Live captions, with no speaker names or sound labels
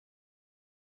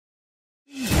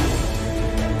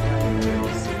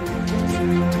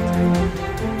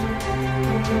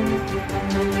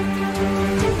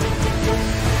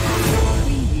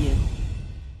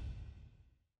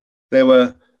There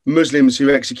were Muslims who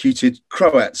executed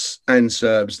Croats and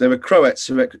Serbs. There were Croats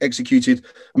who executed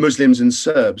Muslims and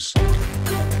Serbs.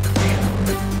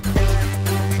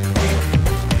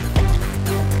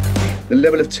 The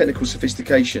level of technical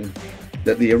sophistication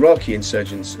that the Iraqi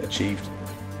insurgents achieved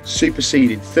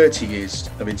superseded 30 years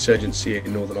of insurgency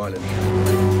in Northern Ireland.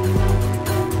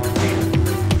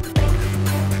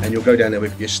 And you'll go down there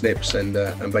with your snips and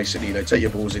basically, you know, take your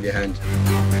balls in your hand.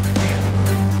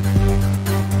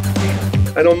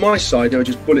 And on my side, there were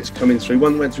just bullets coming through.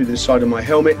 One went through the side of my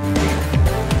helmet.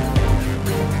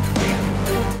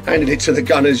 Handed it to the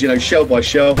gunners, you know, shell by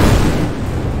shell.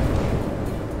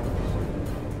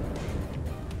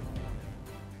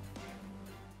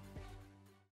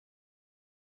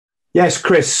 Yes,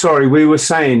 Chris, sorry, we were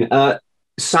saying,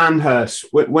 Sandhurst,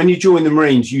 when you join the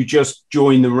Marines, you just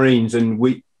join the Marines. And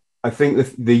I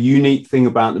think the unique thing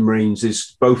about the Marines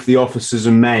is both the officers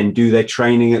and men do their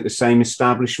training at the same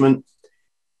establishment.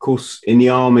 Of course, in the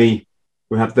Army,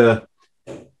 we have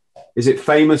is it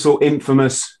famous or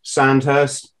infamous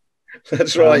Sandhurst?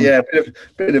 That's right, yeah,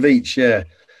 bit of each, yeah.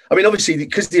 I mean, obviously,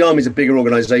 because the Army is a bigger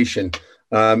organisation,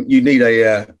 you need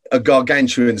a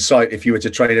gargantuan site if you were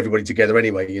to train everybody together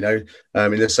anyway, you know,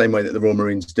 in the same way that the Royal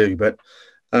Marines do. But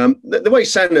the way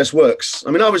Sandhurst works,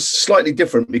 I mean, I was slightly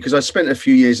different because I spent a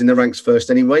few years in the ranks first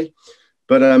anyway.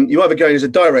 But you either go in as a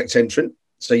direct entrant,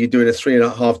 so you're doing a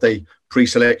 3.5 day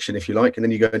pre-selection, if you like, and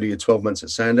then you go and do your 12 months at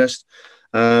Sandhurst.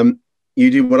 You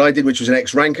do what I did, which was an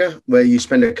ex-ranker, where you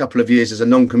spend a couple of years as a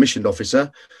non-commissioned officer.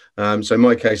 So in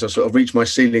my case, I sort of reached my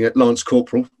ceiling at Lance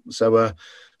Corporal. So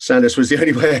Sandhurst was the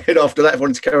only way ahead after that if I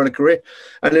wanted to carry on a career.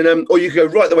 And then, or you could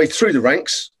go right the way through the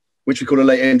ranks, which we call a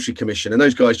late entry commission. And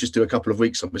those guys just do a couple of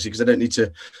weeks, obviously, because they don't need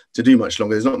to do much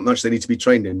longer. There's not much they need to be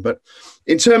trained in. But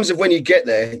in terms of when you get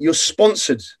there, you're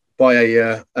sponsored by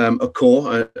a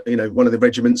corps, you know, one of the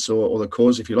regiments or the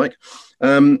corps, if you like.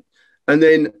 And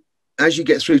then as you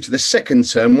get through to the second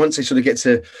term, once they sort of get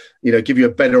to, you know, give you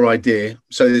a better idea,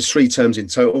 so there's 3 terms in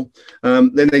total,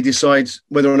 then they decide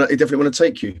whether or not they definitely want to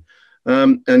take you.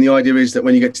 And the idea is that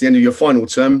when you get to the end of your final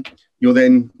term,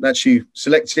 that's you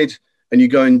selected, and you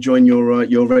go and join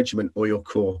your regiment or your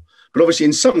corps. But obviously,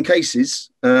 in some cases,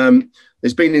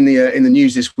 there's been in the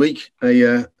news this week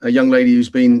a young lady who's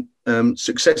been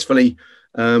successfully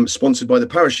sponsored by the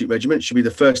Parachute Regiment. She'll be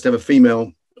the first ever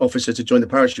female officer to join the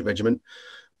Parachute Regiment.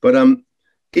 But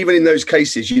even in those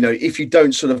cases, you know, if you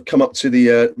don't sort of come up to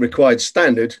the required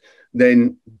standard,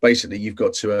 then basically you've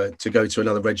got to go to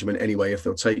another regiment anyway if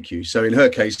they'll take you. So in her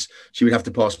case, she would have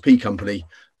to pass P Company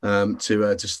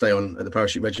to stay on at the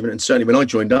Parachute Regiment. And certainly when I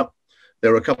joined up,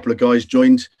 there were a couple of guys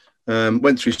joined,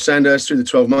 went through Sandhurst through the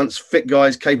 12 months, fit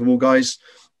guys, capable guys,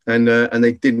 and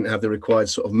they didn't have the required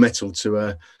sort of mettle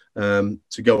to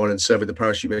go on and serve with the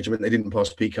Parachute Regiment. They didn't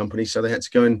pass P Company, so they had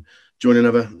to go and join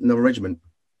another regiment.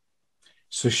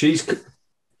 So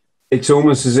it's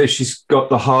almost as if she's got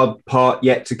the hard part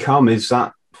yet to come. Is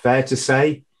that fair to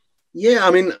say? Yeah,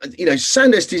 I mean, you know,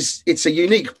 Sandhurst it's a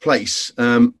unique place.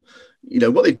 You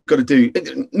know, what they've got to do,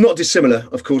 not dissimilar,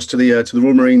 of course, to the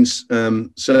Royal Marines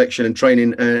selection and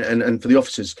training and for the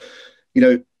officers. You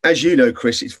know, as you know,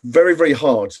 Chris, it's very, very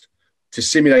hard to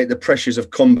simulate the pressures of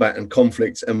combat and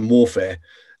conflict and warfare.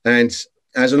 And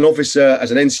as an officer,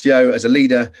 as an NCO, as a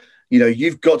leader, you know,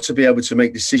 you've got to be able to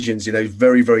make decisions in those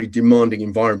very, very demanding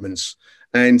environments.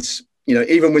 And, you know,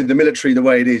 even with the military the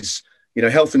way it is, you know,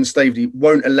 health and safety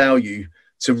won't allow you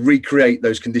to recreate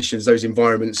those conditions, those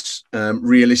environments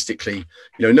realistically.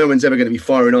 You know, no one's ever going to be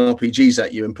firing RPGs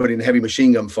at you and putting heavy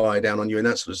machine gun fire down on you and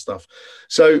that sort of stuff.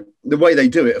 So the way they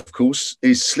do it, of course,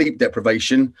 is sleep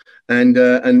deprivation and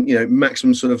you know,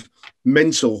 maximum sort of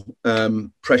mental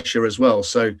pressure as well.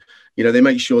 So, you know, they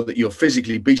make sure that you're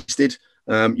physically beasted,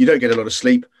 you don't get a lot of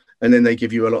sleep, and then they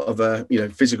give you a lot of you know,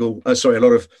 a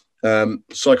lot of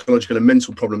psychological and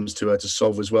mental problems to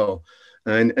solve as well.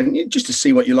 And just to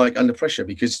see what you like under pressure,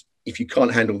 because if you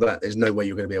can't handle that, there's no way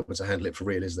you're going to be able to handle it for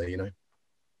real, is there, you know?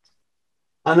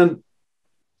 And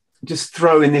just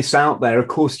throwing this out there, of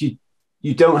course, you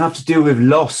don't have to deal with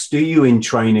loss, do you, in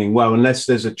training? Well, unless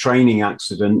there's a training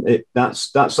accident,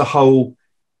 that's a whole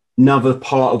another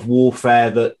part of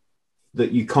warfare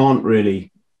that you can't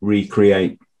really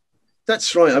recreate.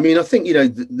 That's right. I mean, I think, you know,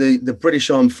 the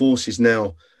British Armed Forces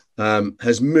now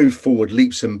has moved forward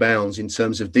leaps and bounds in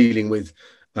terms of dealing with,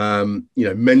 you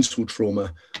know, mental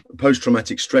trauma,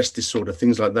 post-traumatic stress disorder,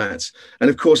 things like that. And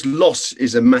of course, loss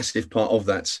is a massive part of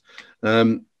that.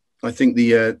 I think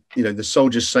you know, the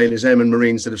soldiers, sailors, airmen,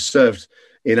 Marines that have served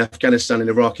in Afghanistan and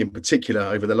Iraq in particular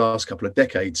over the last couple of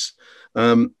decades,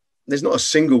 there's not a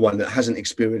single one that hasn't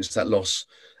experienced that loss.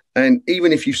 And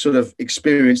even if you sort of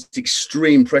experienced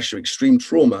extreme pressure, extreme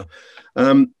trauma,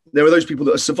 there are those people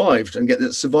that have survived and get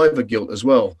that survivor guilt as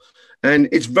well. And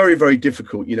it's very, very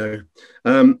difficult, you know.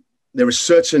 There are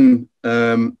certain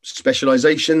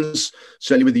specializations,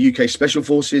 certainly with the UK Special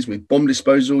Forces, with bomb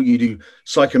disposal, you do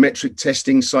psychometric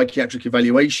testing, psychiatric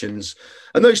evaluations,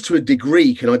 and those to a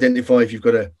degree can identify if you've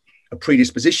got a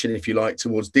predisposition, if you like,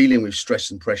 towards dealing with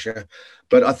stress and pressure.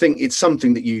 But I think it's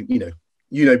something that you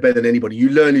know better than anybody. You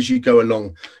learn as you go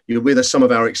along. You're with us, some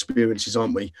of our experiences,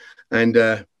 aren't we? And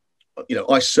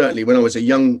I certainly, when I was a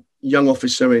young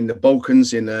officer in the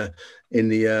Balkans in the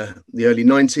early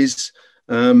 90s,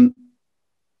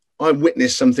 I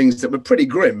witnessed some things that were pretty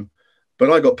grim,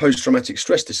 but I got post-traumatic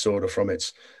stress disorder from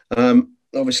it.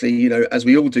 Obviously, you know, as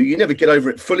we all do, you never get over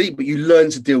it fully, but you learn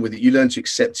to deal with it. You learn to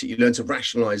accept it. You learn to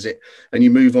rationalize it, and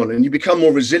you move on, and you become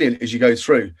more resilient as you go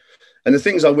through. And the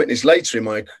things I witnessed later in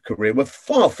my career were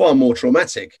far, far more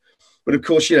traumatic. But of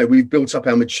course, you know, we've built up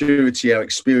our maturity, our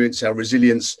experience, our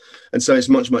resilience. And so it's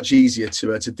much, much easier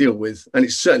to deal with. And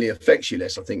it certainly affects you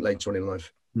less, I think, later on in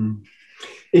life. Mm.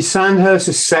 Is Sandhurst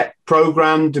a set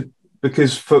program?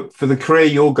 Because for the career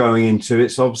you're going into,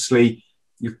 it's obviously,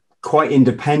 you're quite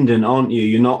independent, aren't you?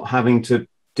 You're not having to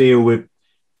deal with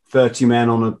 30 men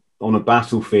on a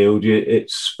battlefield.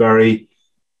 It's very,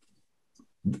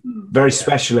 very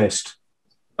specialist.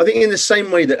 I think in the same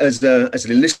way that as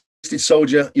an enlisted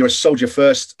soldier, you're a soldier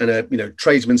first and a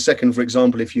tradesman second, for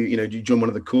example, if you join one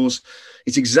of the corps,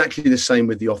 it's exactly the same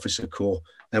with the officer corps.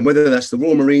 And whether that's the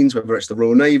Royal Marines, whether it's the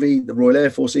Royal Navy, the Royal Air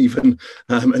Force even,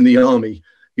 and the Army,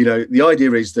 you know, the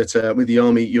idea is that with the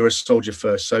Army, you're a soldier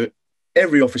first. So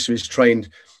every officer is trained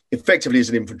effectively as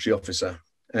an infantry officer.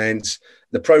 And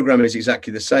the program is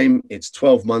exactly the same. It's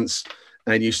 12 months.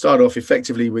 And you start off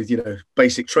effectively with, you know,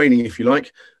 basic training, if you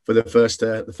like, for the first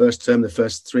term, the first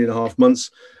 3.5 months.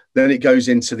 Then it goes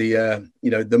into the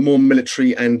more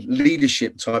military and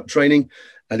leadership type training.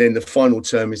 And then the final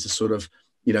term is the sort of,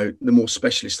 you know, the more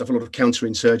specialist stuff, a lot of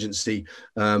counterinsurgency,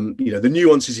 the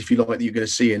nuances, if you like, that you're going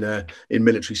to see in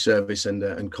military service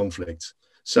and conflict.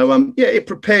 So, it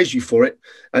prepares you for it.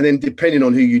 And then depending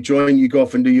on who you join, you go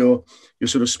off and do your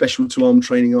sort of special to arm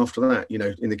training after that. You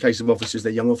know, in the case of officers,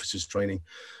 they're young officers training.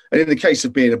 And in the case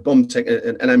of being a bomb tech,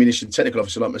 an ammunition technical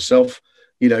officer like myself,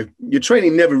 you know, your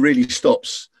training never really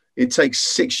stops. It takes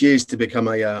 6 years to become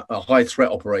a high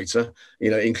threat operator, you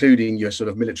know, including your sort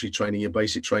of military training, your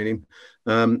basic training.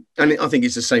 And I think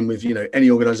it's the same with, you know, any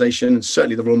organization, and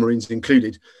certainly the Royal Marines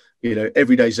included. You know,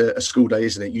 every day's a school day,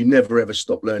 isn't it? You never, ever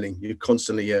stop learning. You're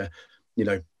constantly, and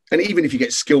even if you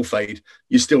get skill fade,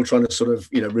 you're still trying to sort of,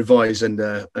 you know, revise and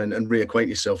reacquaint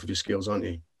yourself with your skills, aren't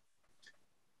you?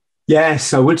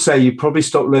 Yes, I would say you probably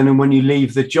stop learning when you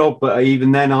leave the job. But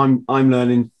even then, I'm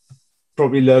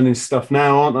probably learning stuff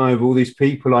now, aren't I? Of all these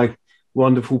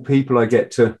wonderful people I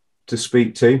get to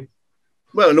speak to.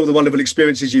 Well, and all the wonderful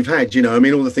experiences you've had, you know, I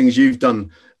mean, all the things you've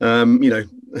done,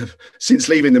 since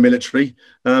leaving the military,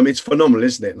 it's phenomenal,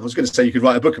 isn't it? I was going to say you could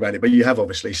write a book about it, but you have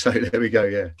obviously. So there we go.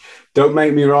 Yeah. Don't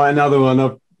make me write another one.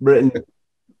 I've written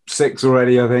 6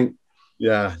 already, I think.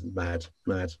 Yeah. Mad.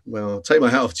 Well, I'll take my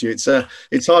hat off to you.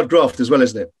 It's hard graft as well,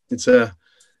 isn't it?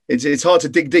 It's hard to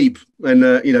dig deep and,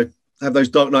 have those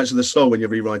dark nights of the soul when you're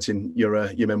rewriting your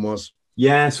memoirs.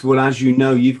 Yes. Well, as you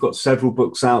know, you've got several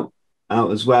books out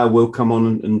as well. We'll come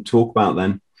on and talk about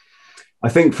them. I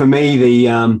think for me,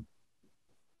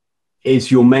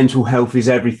 is your mental health is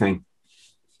everything.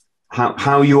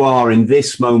 How you are in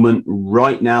this moment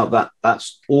right now,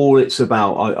 that's all it's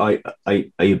about.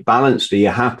 Are you balanced? Are you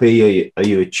happy? Are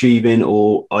you achieving,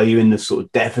 or are you in the sort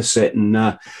of deficit?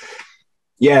 And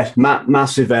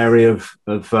massive area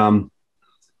of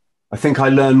I think I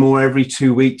learn more every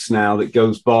 2 weeks now that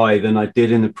goes by than I did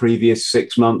in the previous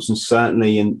 6 months, and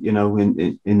certainly in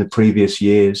the previous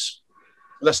years.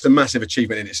 That's the massive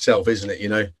achievement in itself, isn't it? You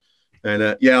know, and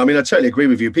I mean, I totally agree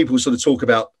with you. People sort of talk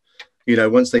about, you know,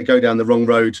 once they go down the wrong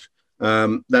road,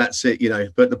 that's it, you know.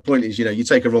 But the point is, you know, you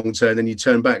take a wrong turn, then you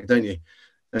turn back, don't you?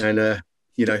 And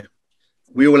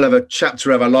we all have a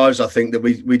chapter of our lives, I think, that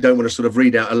we don't want to sort of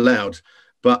read out aloud.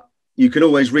 But you can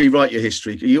always rewrite your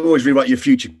history. You always rewrite your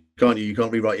future, can't you? You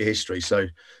can't rewrite your history. So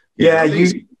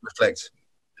you reflect.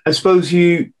 I suppose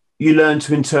you learn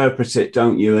to interpret it,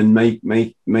 don't you, and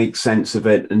make sense of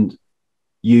it and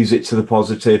use it to the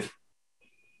positive.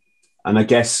 And I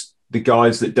guess the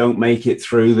guys that don't make it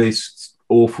through this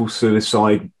awful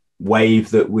suicide wave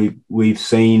that we've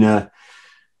seen,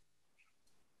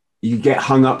 you get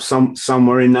hung up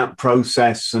somewhere in that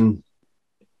process, and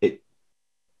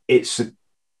it's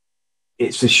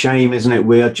a shame, isn't it?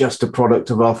 We are just a product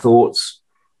of our thoughts.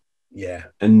 Yeah.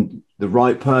 And the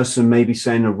right person maybe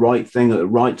saying the right thing at the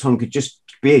right time could just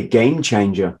be a game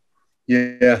changer.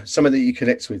 Yeah, something that you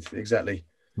connect with. Exactly.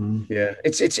 Yeah,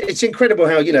 it's incredible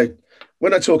how, you know,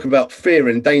 when I talk about fear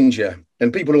and danger,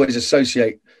 and people always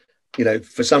associate, you know,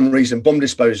 for some reason, bomb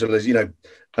disposal as, you know,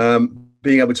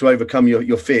 being able to overcome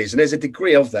your fears. And there's a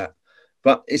degree of that.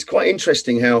 But it's quite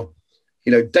interesting how,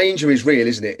 you know, danger is real,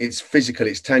 isn't it? It's physical,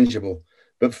 it's tangible.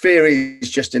 But fear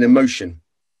is just an emotion.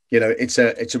 You know, it's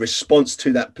a response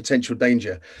to that potential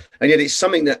danger. And yet it's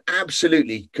something that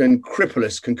absolutely can cripple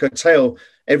us, can curtail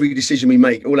every decision we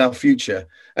make, all our future.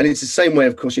 And it's the same way,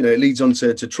 of course, you know, it leads on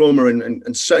to trauma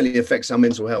and certainly affects our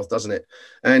mental health, doesn't it?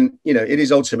 And, you know, it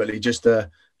is ultimately just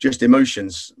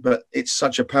emotions, but it's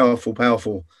such a powerful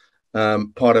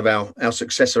part of our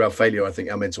success or our failure, I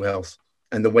think, our mental health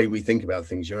and the way we think about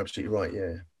things. You're absolutely right.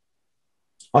 Yeah.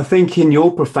 I think in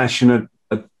your profession,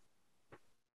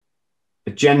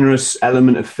 a generous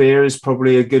element of fear is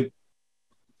probably a good,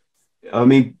 I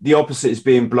mean, the opposite is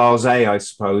being blasé, I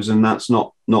suppose, and that's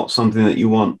not something that you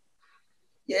want.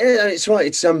 Yeah, it's right.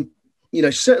 It's, you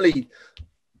know, certainly,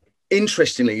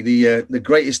 interestingly, the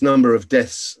greatest number of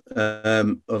deaths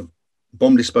of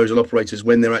bomb disposal operators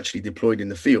when they're actually deployed in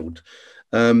the field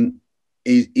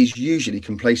is usually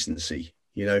complacency.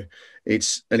 You know,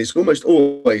 it's almost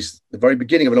always the very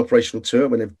beginning of an operational tour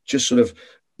when they've just sort of,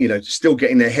 you know, still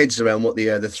getting their heads around what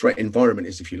the threat environment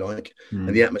is, if you like, and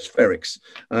the atmospherics,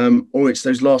 or it's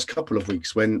those last couple of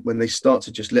weeks when they start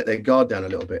to just let their guard down a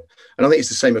little bit. And I think it's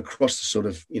the same across the sort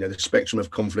of, you know, the spectrum of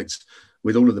conflicts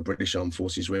with all of the British Armed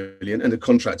Forces, really, and the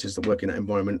contractors that work in that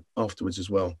environment afterwards as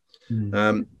well.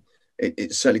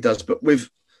 It certainly does. But when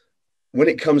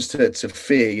it comes to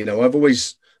fear, you know, I've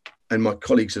always, and my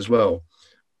colleagues as well,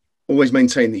 always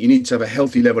maintained that you need to have a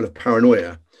healthy level of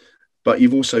paranoia, but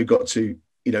you've also got to,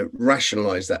 you know,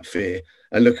 rationalize that fear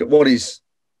and look at what is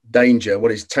danger,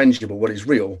 what is tangible, what is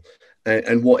real,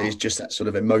 and what is just that sort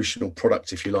of emotional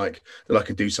product, if you like, that I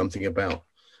can do something about.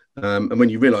 And when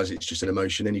you realize it's just an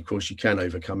emotion, then of course you can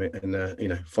overcome it and, you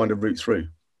know, find a route through.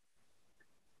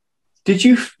 Did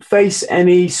you face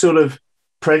any sort of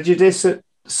prejudice at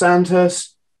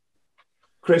Sandhurst,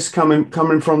 Chris,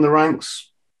 coming from the ranks?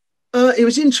 It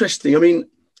was interesting. I mean,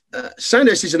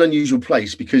 Sandhurst is an unusual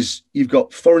place because you've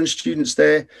got foreign students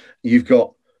there. You've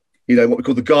got, you know, what we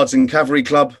call the Guards and Cavalry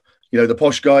Club, you know, the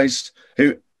posh guys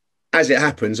who, as it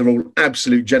happens, are all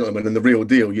absolute gentlemen and the real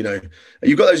deal. You know,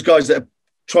 you've got those guys that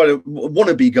try to want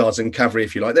to be Guards and Cavalry,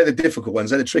 if you like. They're the difficult ones.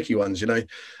 They're the tricky ones, you know.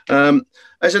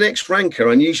 As an ex-ranker,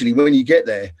 and usually when you get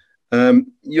there,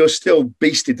 you're still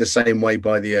beasted the same way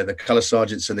by the colour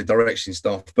sergeants and the direction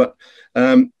staff, but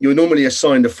you're normally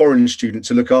assigned a foreign student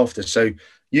to look after. So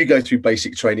you go through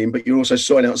basic training, but you're also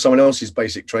sorting out someone else's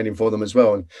basic training for them as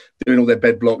well, and doing all their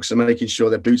bed blocks and making sure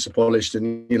their boots are polished.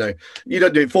 And, you know, you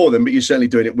don't do it for them, but you're certainly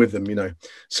doing it with them, you know.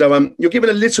 So you're given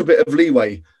a little bit of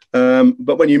leeway.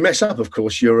 But when you mess up, of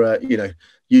course, you're, you know,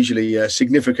 usually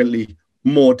significantly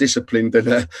more disciplined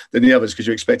than the others because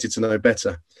you're expected to know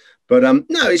better. But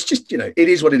no, it's just, you know, it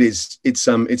is what it is. It's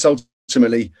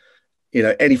ultimately, you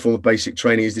know, any form of basic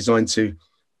training is designed to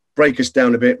break us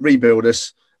down a bit, rebuild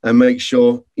us, and make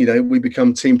sure, you know, we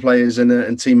become team players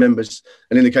and team members.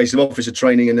 And in the case of officer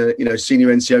training and you know, senior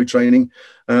NCO training,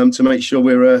 to make sure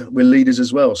we're leaders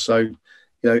as well. So, you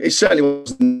know, it certainly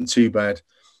wasn't too bad.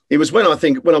 It was when I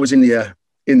was in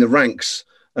the ranks,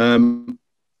 I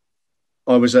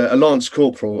was a Lance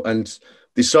Corporal and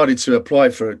decided to apply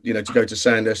for, you know, to go to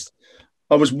Sandhurst.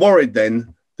 I was worried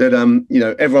then that, you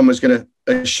know, everyone was going to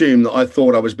assume that I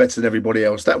thought I was better than everybody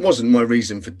else. That wasn't my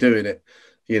reason for doing it.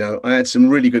 You know, I had some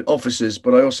really good officers,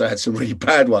 but I also had some really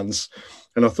bad ones.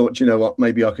 And I thought, you know what,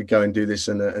 maybe I could go and do this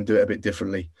and do it a bit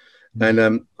differently.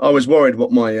 And I was worried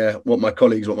what my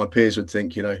colleagues, what my peers would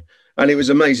think, you know. And it was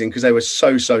amazing because they were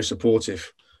so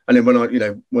supportive. And then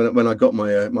when I got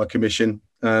my commission,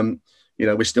 you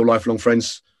know, we're still lifelong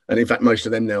friends. And in fact, most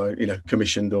of them now are, you know,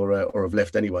 commissioned or have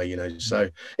left anyway, you know. So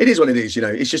it is what it is, you know.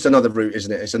 It's just another route,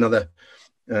 isn't it? It's another,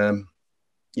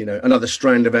 you know, another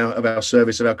strand of our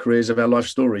service, of our careers, of our life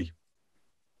story.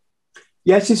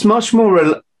 Yes, it's much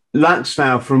more relaxed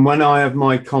now from when I have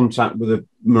my contact with the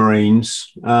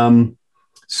Marines.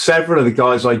 Several of the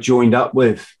guys I joined up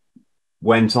with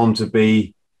went on to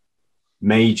be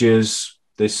majors,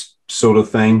 this sort of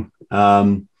thing.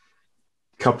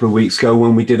 Couple of weeks ago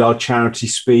when we did our charity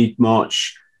speed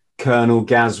march, Colonel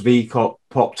Gaz Vicott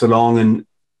popped along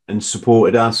and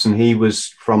supported us, and he was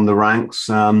from the ranks.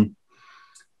 And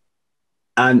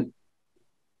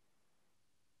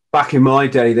back in my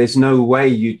day, there's no way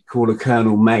you'd call a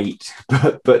colonel mate,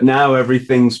 but now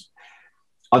everything's,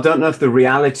 I don't know if the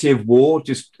reality of war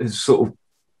just has sort of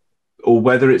or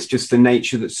whether it's just the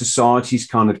nature that society's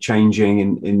kind of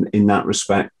changing in that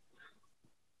respect.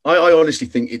 I honestly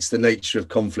think it's the nature of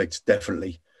conflict,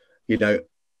 definitely. You know,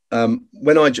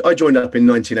 when I joined up in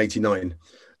 1989,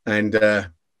 and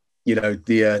you know,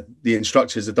 the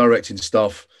instructors, the directing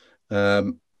staff,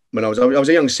 when I was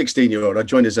a young 16-year-old, I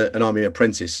joined as an army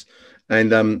apprentice,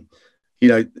 and you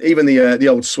know, even the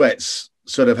old sweats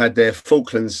sort of had their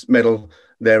Falklands medal,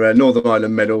 their Northern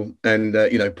Ireland medal, and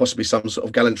you know, possibly some sort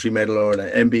of Gallantry medal or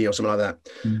an MB or something like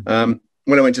that.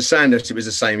 When I went to Sandhurst, it was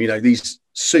the same. You know, these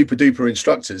super duper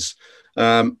instructors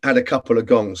had a couple of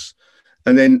gongs,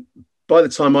 and then by the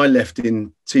time I left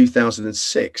in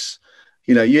 2006,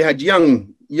 you know, you had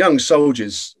young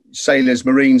soldiers, sailors,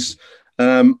 Marines,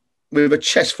 with a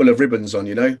chest full of ribbons on,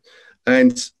 you know,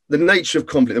 and the nature of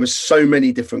conflict. There were so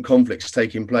many different conflicts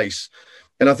taking place,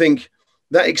 and I think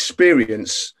that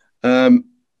experience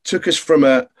took us from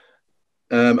an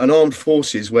armed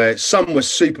forces where some were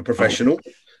super professional.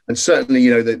 And certainly,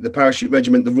 you know, the parachute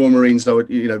regiment, the Royal Marines, I would,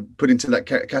 you know, put into that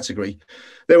category.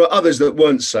 There were others that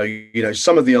weren't so. You know,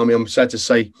 some of the army, I'm sad to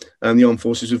say, the armed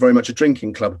forces was very much a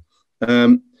drinking club.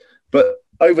 But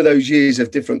over those years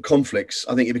of different conflicts,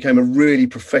 I think it became a really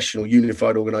professional,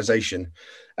 unified organisation.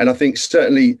 And I think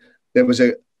certainly there was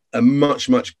a much,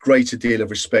 much greater deal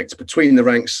of respect between the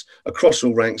ranks, across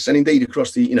all ranks, and indeed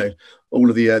across the, you know, all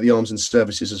of the arms and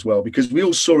services as well, because we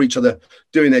all saw each other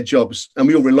doing their jobs and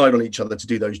we all relied on each other to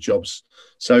do those jobs.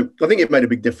 So I think it made a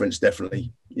big difference,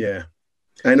 definitely. Yeah.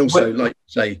 And also, like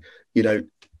say, you know,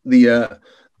 the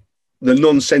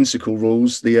nonsensical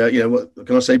rules, you know, what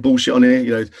can I say, bullshit on here,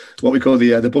 you know, what we call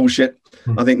the bullshit.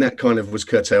 I think that kind of was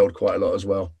curtailed quite a lot as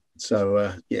well.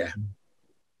 So, yeah.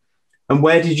 And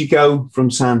where did you go from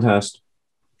Sandhurst?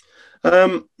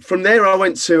 From there, I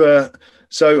went to,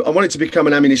 so I wanted to become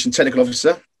an ammunition technical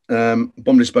officer,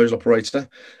 bomb disposal operator.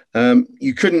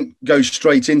 You couldn't go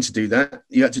straight in to do that.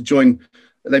 You had to join,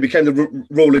 they became the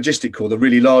Royal Logistic Corps, the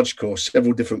really large course.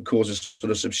 Several different corps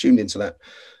sort of subsumed into that.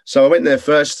 So I went there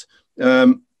first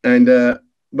and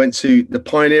went to the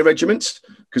Pioneer Regiment,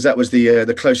 because that was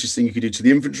the closest thing you could do to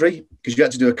the infantry, because you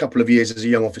had to do a couple of years as a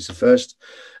young officer first.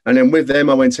 And then with them,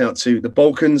 I went out to the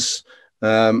Balkans,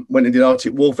 went and did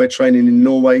Arctic warfare training in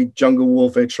Norway, jungle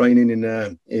warfare training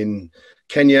in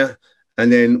Kenya.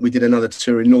 And then we did another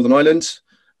tour in Northern Ireland.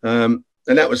 And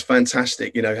that was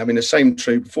fantastic, you know, having the same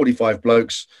troop, 45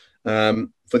 blokes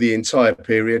for the entire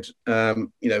period. You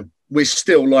know, we're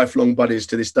still lifelong buddies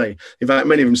to this day. In fact,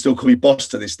 many of them still call me boss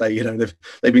to this day. You know,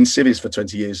 they've been civvies for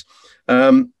 20 years.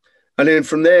 And then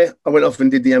from there, I went off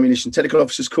and did the ammunition technical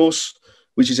officers course,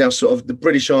 which is our sort of the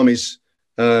British Army's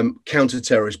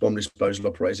counter-terrorist bomb disposal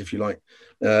operators, if you like.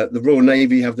 The Royal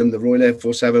Navy have them, the Royal Air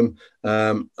Force have them,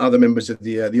 other members of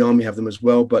the Army have them as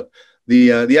well. But the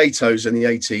ATOs and the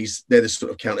ATs, they're the sort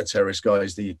of counter-terrorist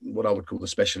guys, what I would call the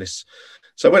specialists.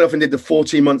 So I went off and did the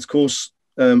 14-month course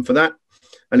for that,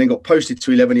 and then got posted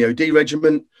to 11 EOD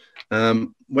Regiment.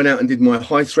 Went out and did my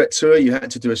high threat tour. You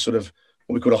had to do a sort of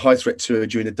what we call a high threat tour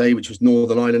during the day, which was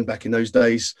Northern Ireland back in those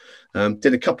days.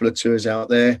 Did a couple of tours out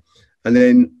there, and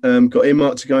then got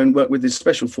earmarked to go and work with the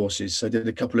Special Forces. So did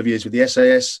a couple of years with the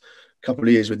SAS, a couple of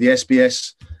years with the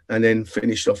SBS, and then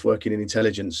finished off working in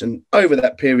intelligence. And over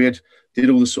that period, did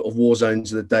all the sort of war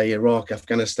zones of the day, Iraq,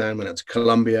 Afghanistan, went out to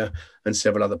Colombia and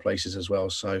several other places as well.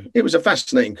 So it was a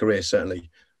fascinating career, certainly.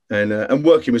 And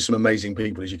working with some amazing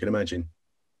people, as you can imagine.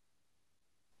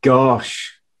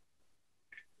 Gosh.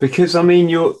 Because, I mean,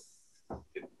 you're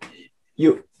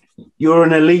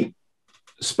an elite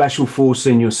special force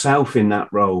in yourself in that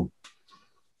role.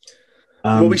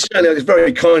 Well, we certainly, it's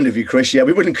very kind of you, Chris. Yeah,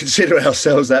 we wouldn't consider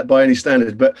ourselves that by any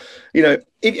standard. But, you know,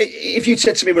 if you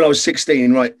said to me when I was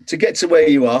 16, right, to get to where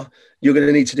you are, you're going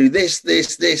to need to do this.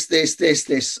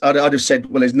 I'd have said,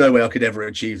 well, there's no way I could ever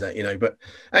achieve that, you know. But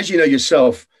as you know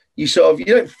yourself, you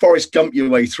don't Forrest Gump your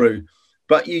way through,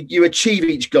 but you achieve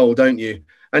each goal, don't you?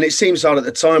 And it seems hard at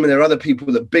the time, and there are other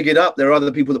people that big it up. There are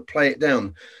other people that play it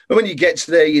down. But when you get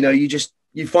to there, you know,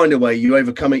 you find a way, you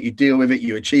overcome it, you deal with it,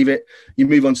 you achieve it, you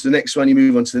move on to the next one, you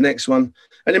move on to the next one.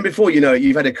 And then before you know it,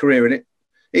 you've had a career in it.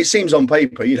 It seems on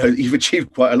paper, you know, you've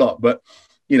achieved quite a lot. But,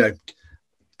 you know,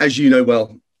 as you know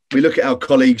well, we look at our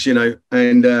colleagues, you know,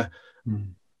 and,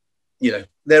 you know,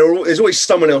 there's always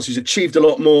someone else who's achieved a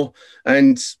lot more.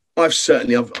 And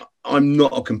I'm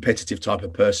not a competitive type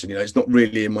of person, you know, it's not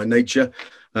really in my nature.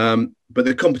 But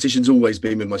the competition's always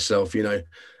been with myself, you know.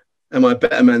 Am I a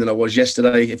better man than I was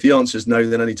yesterday? If the answer is no,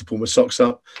 then I need to pull my socks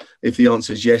up. If the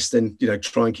answer is yes, then, you know,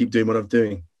 try and keep doing what I'm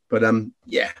doing. But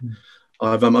yeah,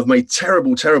 I've made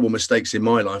terrible mistakes in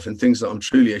my life and things that I'm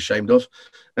truly ashamed of,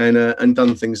 and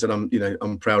done things that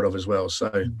I'm proud of as well.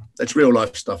 So that's real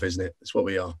life stuff, isn't it? It's what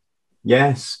we are.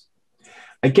 Yes.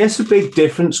 I guess a big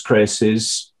difference, Chris,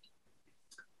 is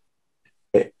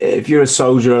if you're a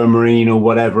soldier or a Marine or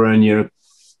whatever, and you're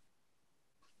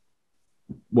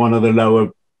one of the lower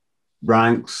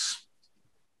ranks,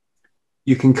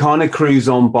 you can kind of cruise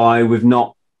on by with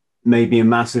not maybe a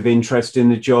massive interest in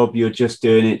the job. You're just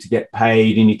doing it to get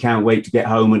paid, and you can't wait to get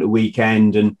home at the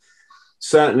weekend. And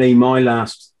certainly my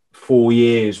last 4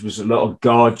 years was a lot of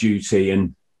guard duty,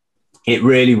 and it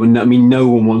really wouldn't. I mean, no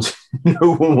one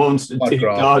wants to do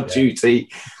guard duty.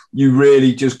 You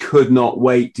really just could not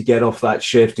wait to get off that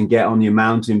shift and get on your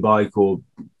mountain bike or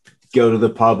go to the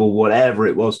pub or whatever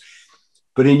it was.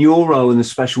 But in your role, in the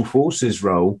Special Forces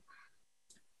role,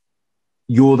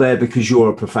 you're there because you're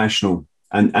a professional,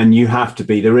 and you have to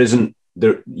be.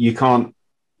 You can't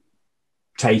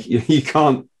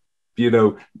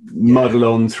muddle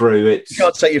on through it. You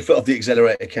can't take your foot off the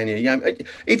accelerator, can you? Yeah,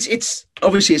 it's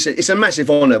obviously it's a massive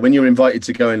honour when you're invited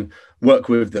to go and work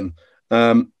with them.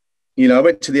 I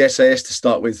went to the SAS to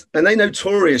start with, and they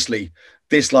notoriously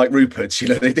dislike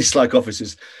Ruperts. They dislike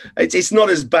officers. It's not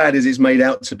as bad as it's made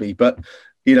out to be, but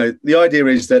the idea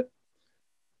is that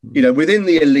within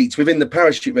the elites, within the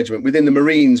parachute regiment, within the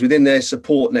Marines, within their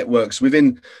support networks,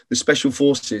 within the Special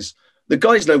Forces, the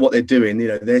guys know what they're doing.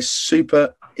 They're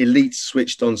super elite,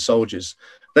 switched on soldiers.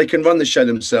 They can run the show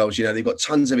themselves. They've got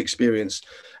tons of experience.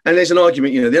 And there's an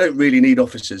argument, they don't really need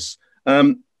officers.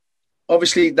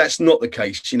 Obviously, that's not the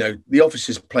case. The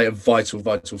officers play a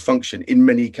vital function in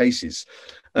many cases.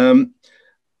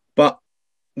 But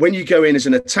when you go in as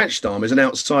an attached arm, as an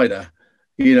outsider,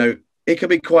 it can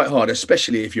be quite hard,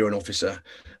 especially if you're an officer.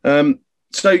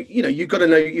 So, you've got to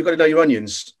know your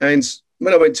onions. And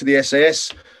when I went to the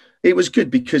SAS, it was good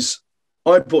because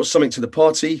I brought something to the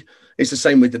party. It's the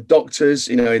same with the doctors,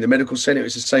 in the medical centre.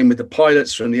 It's the same with the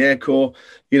pilots from the Air Corps.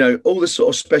 All the sort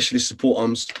of specialist support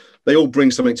arms, they all bring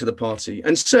something to the party.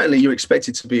 And certainly you're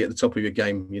expected to be at the top of your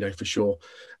game, for sure.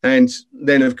 And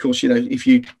then, of course, if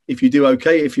you do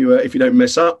okay, if you don't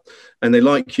mess up and they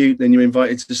like you, then you're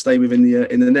invited to stay within the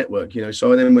in the network.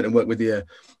 So I then went and worked with the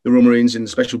Royal Marines in the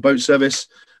Special Boat Service.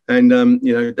 And,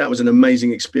 that was an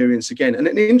amazing experience again. And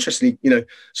interestingly,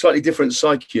 slightly different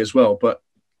psyche as well, but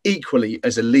equally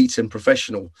as elite and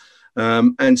professional.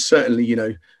 And certainly,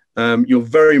 you're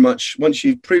very much, once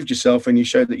you've proved yourself and you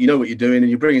show that you know what you're doing and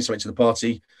you're bringing something to the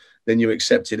party, then you're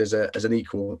accepted as an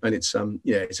equal. And it's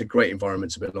a great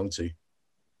environment to belong to.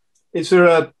 Is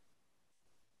there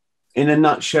in a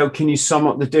nutshell, can you sum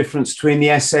up the difference between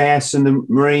the SAS and the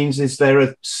Marines? Is there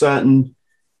a certain...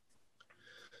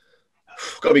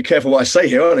 Got to be careful what I say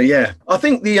here, aren't I? Yeah. I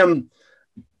think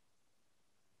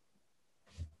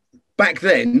back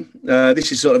then,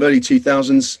 this is sort of early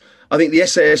 2000s, I think the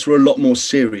SAS were a lot more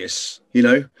serious,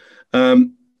 The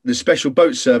Special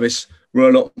Boat Service were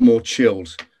a lot more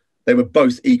chilled. They were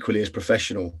both equally as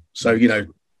professional. So,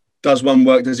 does one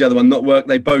work, does the other one not work?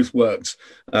 They both worked.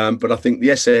 But I think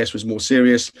the SAS was more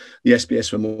serious. The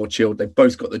SBS were more chilled. They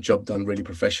both got the job done really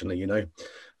professionally,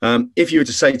 If you were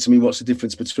to say to me, what's the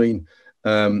difference between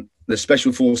the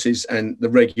Special Forces and the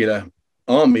regular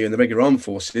army and the regular armed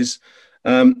forces,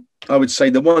 I would say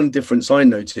the one difference I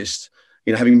noticed,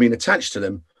 having been attached to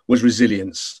them, was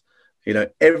resilience.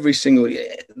 The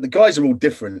guys are all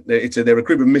different. They're a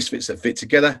group of misfits that fit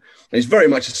together. And it's very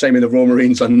much the same in the Royal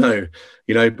Marines, I know,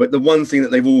 but the one thing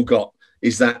that they've all got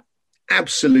is that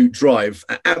absolute drive,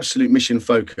 absolute mission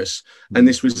focus, and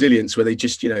this resilience where they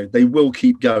just, they will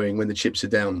keep going when the chips are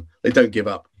down. They don't give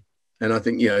up. And I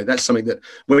think, that's something that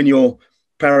when you're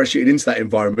parachuted into that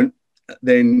environment,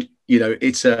 then,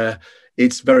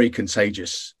 it's very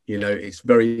contagious. It's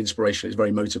very inspirational. It's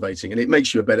very motivating, and it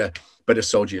makes you a better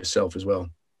soldier yourself as well.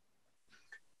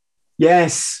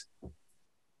 Yes.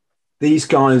 These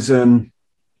guys are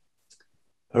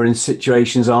in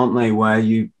situations, aren't they, where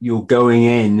you're going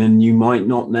in and you might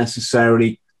not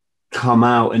necessarily come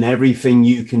out, and everything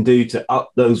you can do to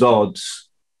up those odds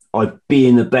by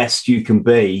being the best you can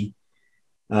be,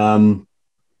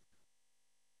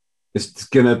 it's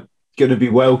going to be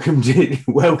welcomed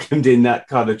in that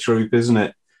kind of troop, isn't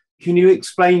it? Can you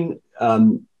explain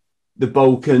the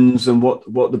Balkans and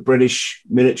what the British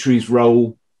military's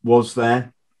role was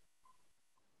there?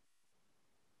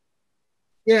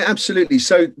 Yeah, absolutely.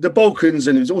 So the Balkans,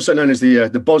 and it was also known as the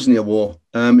Bosnia War.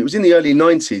 It was in the early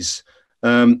 90s.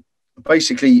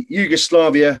 Basically,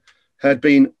 Yugoslavia had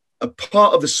been a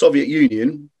part of the Soviet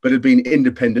Union, but had been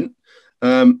independent,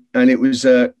 and it was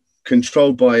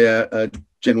controlled by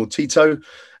General Tito.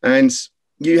 And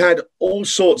you had all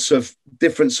sorts of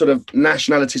different sort of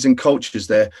nationalities and cultures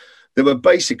there that were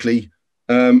basically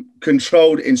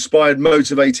controlled, inspired,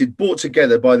 motivated, brought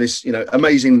together by this,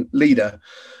 amazing leader.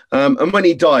 And when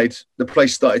he died, the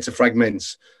place started to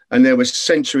fragment, and there were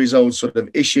centuries-old sort of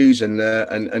issues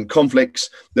and conflicts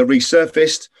that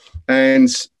resurfaced, and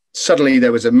suddenly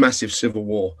there was a massive civil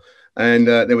war, and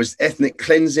there was ethnic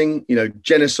cleansing,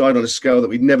 genocide on a scale that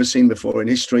we'd never seen before in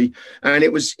history, and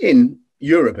it was in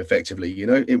Europe effectively.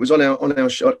 It was on our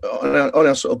sort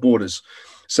of borders,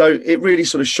 so it really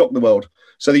sort of shocked the world.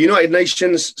 So the United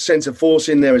Nations sent a force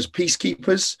in there as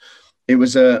peacekeepers. It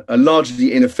was a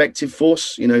largely ineffective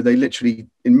force. They literally,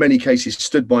 in many cases,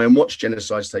 stood by and watched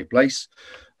genocides take place.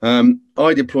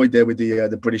 I deployed there with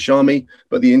the British Army,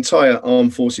 but the entire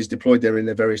armed forces deployed there in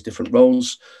their various different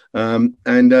roles.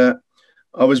 And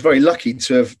I was very lucky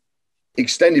to have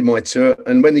extended my tour.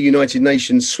 And when the United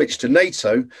Nations switched to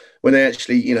NATO, when they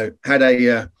actually, had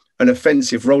an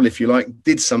offensive role, if you like,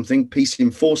 did something, peace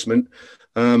enforcement,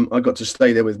 I got to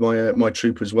stay there with my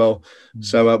troop as well.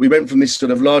 So we went from this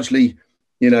sort of largely,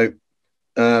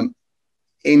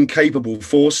 incapable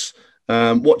force,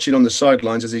 watching on the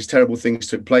sidelines as these terrible things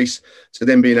took place, to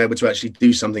then being able to actually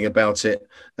do something about it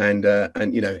and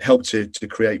help to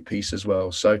create peace as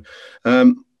well. So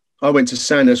I went to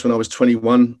Sandhurst when I was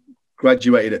 21,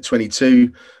 graduated at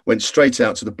 22, went straight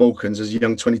out to the Balkans as a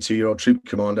young 22-year-old troop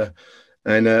commander.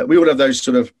 And we all have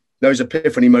those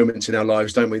epiphany moments in our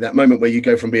lives, don't we? That moment where you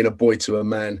go from being a boy to a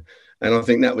man. And I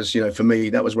think that was, for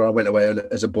me, that was where I went away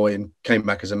as a boy and came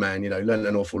back as a man, learned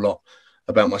an awful lot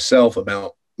about myself,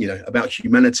 about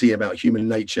humanity, about human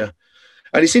nature.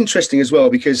 And it's interesting as well,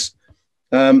 because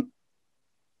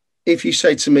if you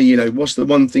say to me, what's the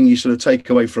one thing you sort of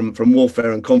take away from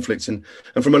warfare and conflict and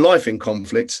from a life in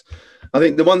conflict, I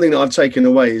think the one thing that I've taken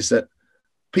away is that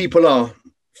people are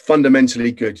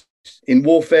fundamentally good. In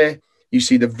warfare, you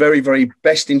see the very, very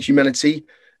best in humanity,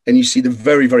 and you see the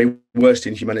very, very worst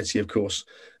in humanity, of course.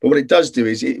 But what it does do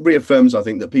is it reaffirms, I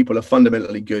think, that people are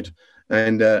fundamentally good.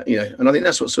 And, and I think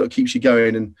that's what sort of keeps you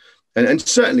going. And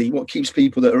certainly what keeps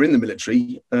people that are in the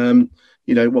military,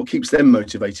 what keeps them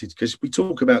motivated. Because we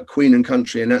talk about Queen and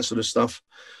country and that sort of stuff.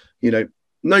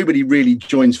 Nobody really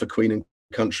joins for Queen and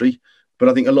country, but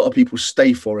I think a lot of people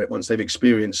stay for it once they've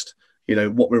experienced,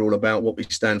 what we're all about, what we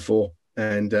stand for.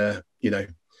 And,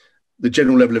 the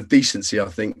general level of decency, I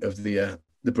think, of the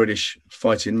British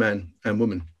fighting man and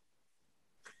woman.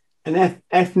 And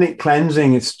ethnic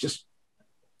cleansing, it's just,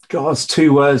 God's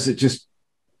two words that just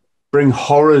bring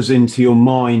horrors into your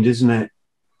mind, isn't it?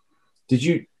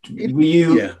 Were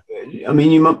you, yeah. I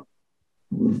mean, you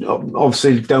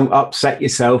obviously don't upset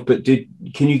yourself, but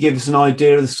can you give us an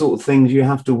idea of the sort of things you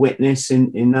have to witness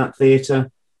in that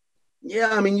theatre? Yeah,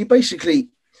 I mean, you basically,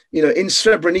 in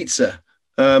Srebrenica,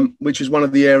 which was one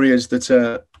of the areas that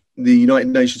the United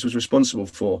Nations was responsible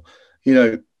for,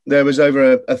 there was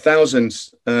over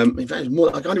 1,000, in fact, more,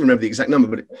 I can't even remember the exact number,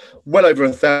 but well over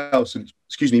 1,000,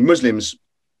 Muslims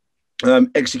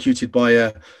executed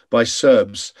by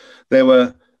Serbs. There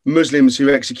were Muslims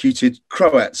who executed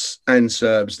Croats and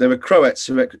Serbs. There were Croats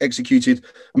who executed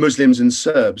Muslims and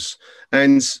Serbs.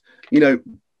 And,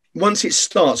 once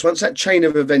that chain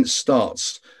of events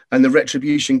starts and the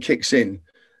retribution kicks in,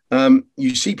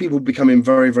 you see people becoming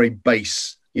very, very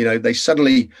base. They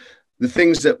suddenly, the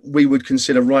things that we would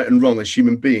consider right and wrong as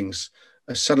human beings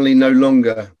are suddenly no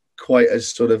longer quite as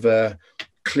sort of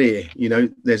clear.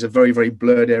 There's a very, very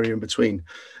blurred area in between.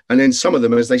 And then some of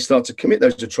them, as they start to commit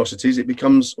those atrocities, it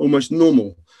becomes almost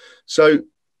normal. So,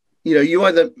 you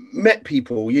either met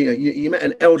people, you met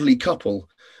an elderly couple,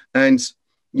 and,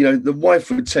 the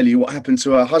wife would tell you what happened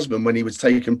to her husband when he was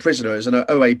taken prisoner as an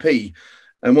OAP,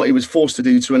 and what he was forced to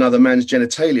do to another man's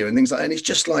genitalia and things like that. And it's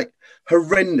just like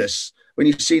horrendous when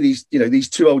you see these, these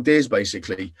two old dears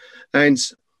basically. And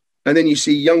then you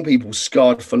see young people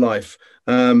scarred for life.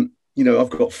 I've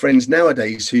got friends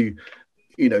nowadays who,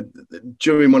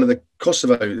 during the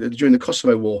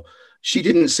Kosovo war, she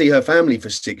didn't see her family for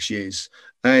 6 years.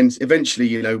 And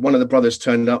eventually, one of the brothers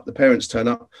turned up, the parents turned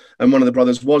up, and one of the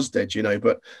brothers was dead,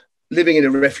 but living in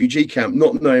a refugee camp,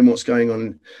 not knowing what's going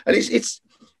on. And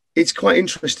it's quite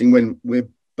interesting when we're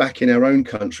back in our own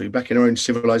country, back in our own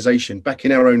civilization, back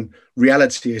in our own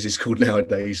reality, as it's called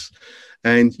nowadays.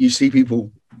 And you see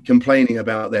people complaining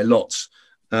about their lots.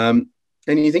 And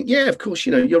you think, yeah, of course,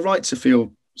 you're right to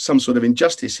feel some sort of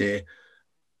injustice here,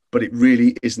 but it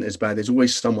really isn't as bad. There's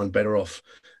always someone better off.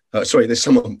 There's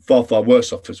someone far, far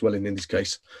worse off as well in this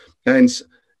case. And,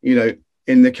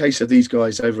 in the case of these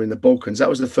guys over in the Balkans, that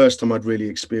was the first time I'd really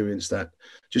experienced that.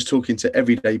 Just talking to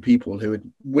everyday people who had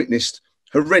witnessed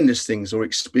horrendous things or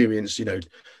experienced,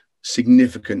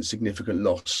 significant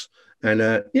loss.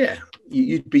 And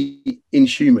you'd be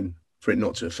inhuman for it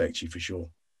not to affect you, for sure.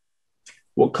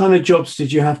 What kind of jobs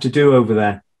did you have to do over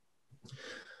there?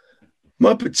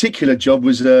 My particular job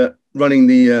was running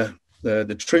the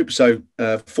troop, so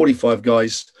 45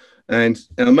 guys, and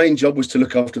our main job was to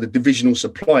look after the divisional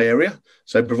supply area,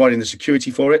 so providing the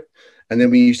security for it. And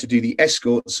then we used to do the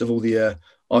escorts of all the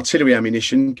artillery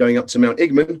ammunition going up to Mount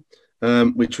Igman,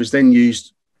 which was then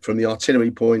used from the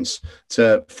artillery points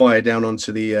to fire down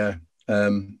onto the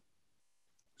enemy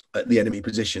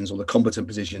positions or the combatant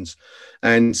positions.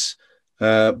 And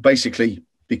basically,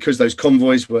 because those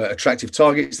convoys were attractive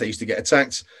targets, they used to get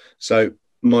attacked. So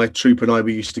my troop and I,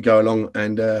 we used to go along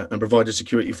and provide the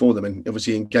security for them, and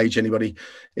obviously engage anybody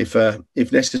if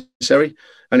necessary.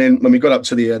 And then when we got up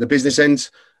to the business end,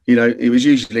 it was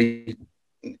usually,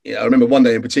 I remember one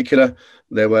day in particular,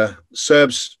 there were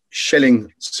Serbs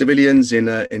shelling civilians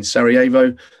in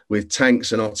Sarajevo with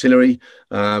tanks and artillery,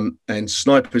 and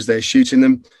snipers there shooting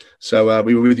them. So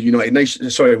we were with the United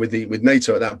Nations, with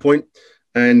NATO at that point,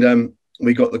 and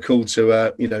we got the call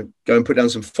to go and put down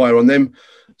some fire on them.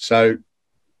 So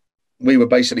we were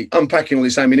basically unpacking all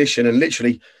this ammunition and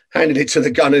literally handing it to the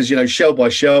gunners, shell by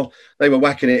shell. They were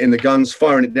whacking it in the guns,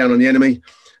 firing it down on the enemy.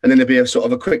 And then there'd be a sort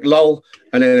of a quick lull,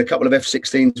 and then a couple of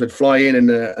F-16s would fly in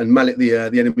and mallet the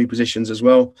enemy positions as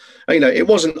well. And, it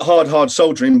wasn't hard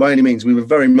soldiering by any means. We were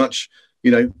very much,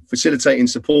 facilitating,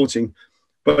 supporting,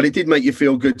 but it did make you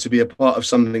feel good to be a part of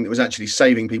something that was actually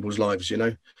saving people's lives,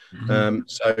 Mm-hmm.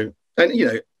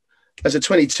 As a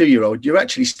 22-year-old, you're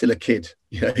actually still a kid.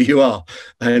 You are.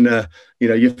 And,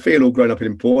 you feel all grown up and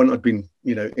important. I'd been,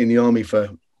 in the army for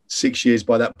 6 years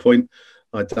by that point.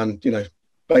 I'd done,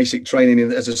 basic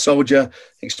training as a soldier,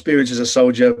 experience as a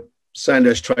soldier,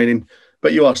 Sandhurst training,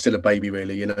 but you are still a baby,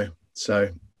 really, So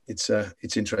it's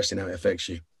interesting how it affects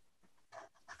you.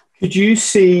 Could you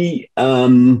see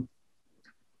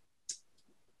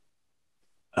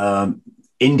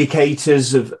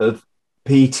indicators of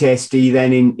PTSD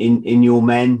then in your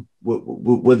men?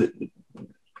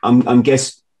 I'm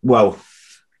guess. Well,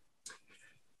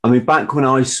 I mean, back when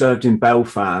I served in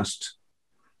Belfast,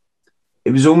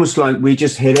 it was almost like we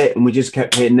just hit it and we just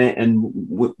kept hitting it, and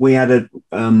we had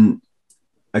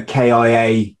a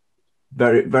KIA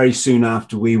very, very soon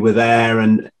after we were there.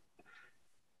 And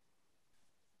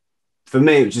for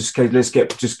me, it was just let's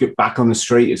get back on the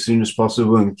street as soon as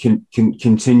possible and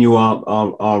continue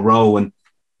our role. And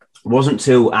it wasn't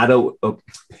till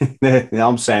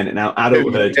I'm saying it now,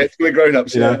 adulthood. We're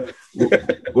grown-ups,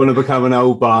 want to become an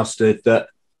old bastard, that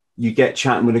you get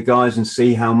chatting with the guys and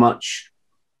see how much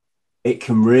it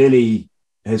can really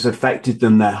has affected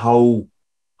them their whole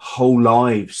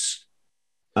lives.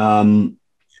 I'm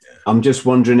just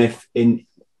wondering if in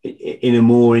a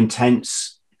more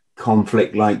intense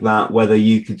conflict like that, whether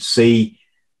you could see,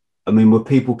 I mean, were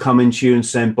people coming to you and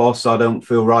saying, "Boss, I don't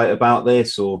feel right about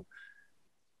this," or?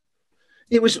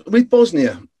 It was with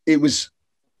Bosnia. It was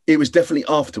definitely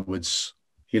afterwards.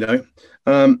 I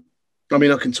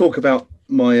mean, I can talk about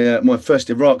my first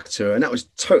Iraq tour, and that was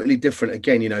totally different.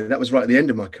 Again, that was right at the end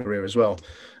of my career as well,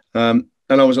 and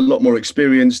I was a lot more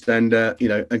experienced and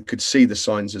and could see the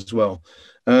signs as well.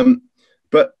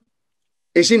 But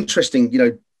it's interesting,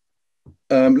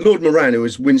 Lord Moran, who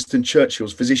was Winston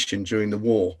Churchill's physician during the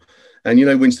war. And,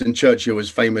 Winston Churchill was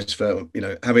famous for,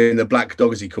 having the black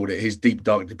dog, as he called it, his deep,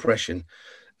 dark depression.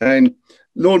 And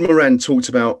Lord Moran talked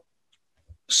about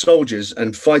soldiers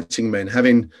and fighting men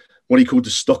having what he called the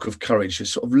stock of courage, a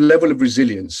sort of level of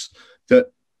resilience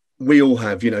that we all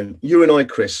have. You and I,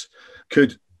 Chris,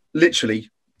 could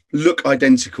literally look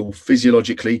identical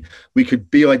physiologically. We could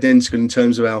be identical in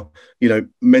terms of our,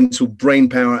 mental brain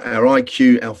power, our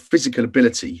IQ, our physical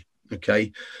ability.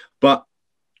 Okay. But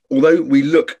although we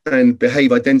look and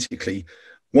behave identically,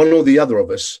 one or the other of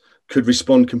us could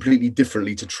respond completely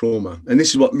differently to trauma. And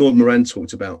this is what Lord Moran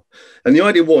talked about. And the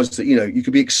idea was that, you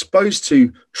could be exposed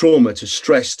to trauma, to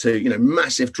stress, to,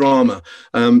 massive drama,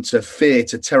 to fear,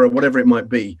 to terror, whatever it might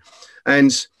be.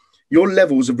 And your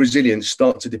levels of resilience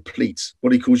start to deplete.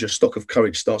 What he calls your stock of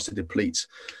courage starts to deplete.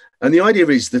 And the idea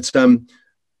is that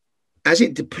as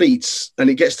it depletes and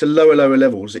it gets to lower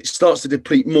levels, it starts to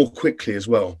deplete more quickly as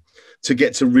well, to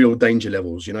get to real danger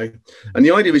levels, And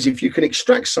the idea is, if you can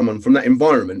extract someone from that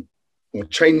environment or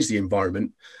change the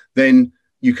environment, then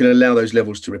you can allow those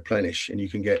levels to replenish and you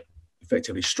can get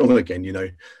effectively strong again,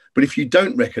 But if you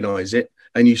don't recognize it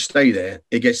and you stay there,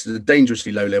 it gets to the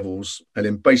dangerously low levels, and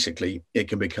then basically it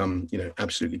can become,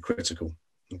 absolutely critical.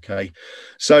 Okay.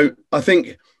 So I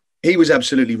think he was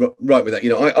absolutely right with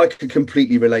that. I can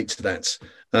completely relate to that.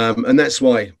 And that's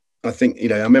why I think,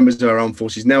 our members of our armed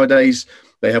forces nowadays,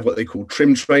 They have what they call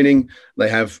trim training. They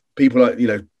have people,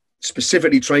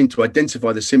 specifically trained to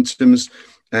identify the symptoms.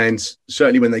 And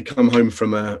certainly when they come home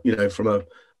from a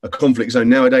conflict zone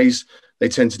nowadays, they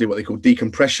tend to do what they call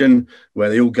decompression, where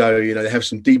they all go, they have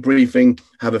some debriefing,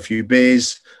 have a few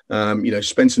beers,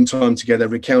 spend some time together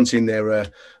recounting their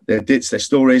dits, their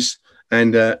stories.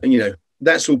 And,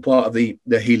 that's all part of the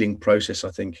healing process, I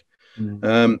think.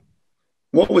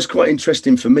 What was quite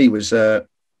interesting for me was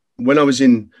when I was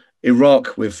in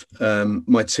Iraq with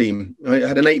my team, I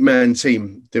had an 8-man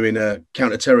team doing a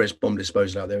counter-terrorist bomb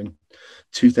disposal out there in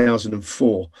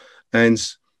 2004. And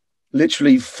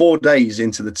literally 4 days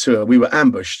into the tour, we were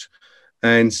ambushed.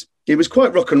 And it was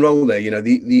quite rock and roll there.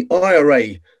 The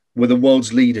IRA were the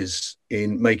world's leaders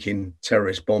in making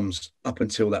terrorist bombs up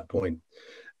until that point.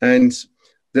 And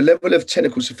the level of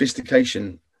technical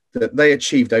sophistication that they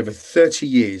achieved over 30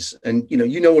 years. And,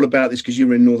 you know all about this because you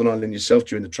were in Northern Ireland yourself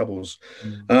during the Troubles.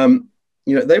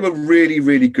 They were really,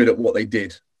 really good at what they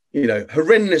did.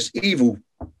 Horrendous, evil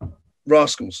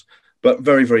rascals, but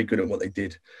very, very good at what they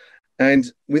did.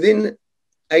 And within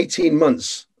 18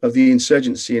 months of the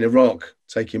insurgency in Iraq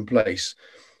taking place,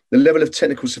 the level of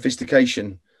technical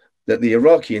sophistication that the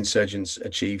Iraqi insurgents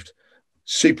achieved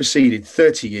superseded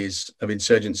 30 years of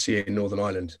insurgency in Northern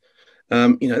Ireland.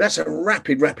 That's a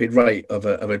rapid rate of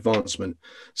advancement.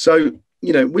 So,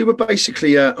 we were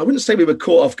basically, I wouldn't say we were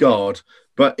caught off guard,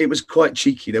 but it was quite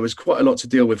cheeky. There was quite a lot to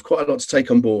deal with, quite a lot to take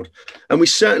on board. And we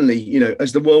certainly,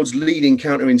 as the world's leading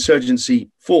counterinsurgency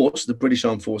force, the British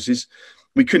Armed Forces,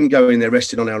 we couldn't go in there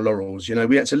resting on our laurels.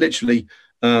 We had to literally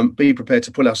be prepared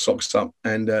to pull our socks up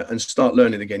and start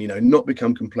learning again, not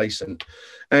become complacent.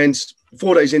 And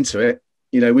 4 days into it,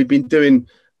 we'd been doing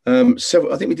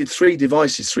several, I think we did 3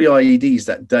 devices, 3 IEDs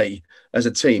that day as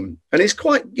a team. And it's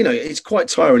quite, it's quite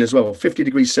tiring as well, 50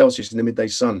 degrees Celsius in the midday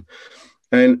sun.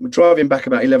 And we're driving back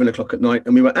about 11 o'clock at night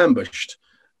and we were ambushed,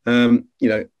 8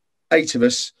 of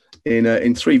us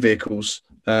in 3 vehicles.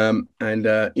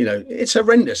 It's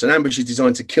horrendous. An ambush is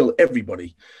designed to kill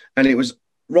everybody. And it was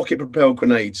rocket propelled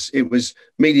grenades. It was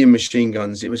medium machine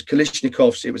guns. It was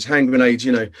Kalashnikovs. It was hand grenades,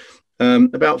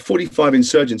 about 45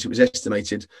 insurgents, it was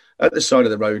estimated, at the side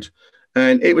of the road.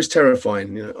 And it was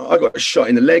terrifying. I got a shot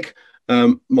in the leg.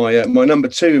 My number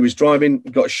 2 who was driving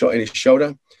got a shot in his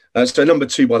shoulder. So number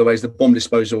 2, by the way, is the bomb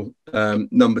disposal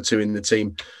number 2 in the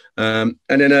team. And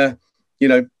then,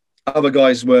 other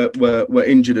guys were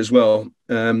injured as well.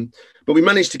 But we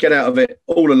managed to get out of it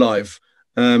all alive.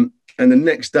 And the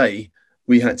next day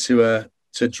we had to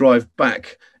drive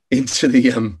back into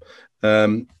the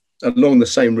along the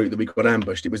same route that we got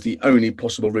ambushed. It was the only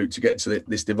possible route to get to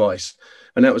this device.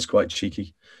 And that was quite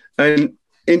cheeky. And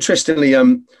interestingly,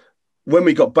 when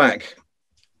we got back,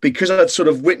 because I'd sort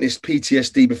of witnessed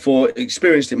PTSD before,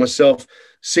 experienced it myself,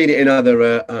 seen it in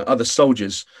other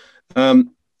soldiers,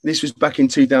 this was back in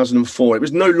 2004. It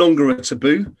was no longer a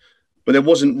taboo, but there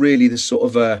wasn't really the sort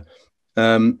of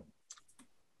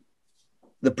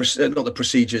not the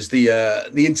procedures,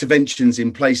 the interventions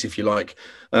in place, if you like,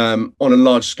 on a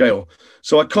large scale.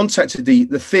 So I contacted the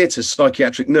theatre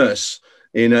psychiatric nurse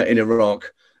in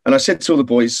Iraq, and I said to all the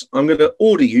boys, I'm going to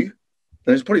order you,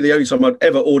 and it's probably the only time I'd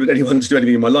ever ordered anyone to do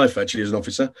anything in my life, actually, as an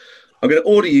officer. I'm going to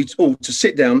order you all to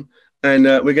sit down, and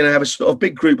we're going to have a sort of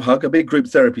big group hug, a big group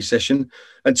therapy session,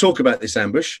 and talk about this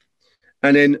ambush.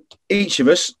 And then each of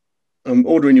us, I'm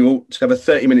ordering you all to have a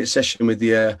 30-minute session with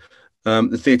the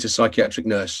theatre psychiatric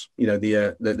nurse,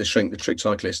 the shrink, the trick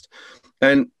cyclist.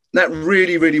 And that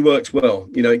really, really worked well.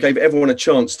 It gave everyone a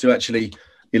chance to actually,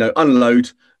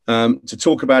 unload, to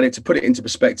talk about it, to put it into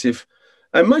perspective.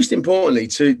 And most importantly,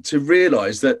 to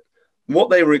realize that what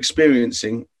they were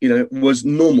experiencing, was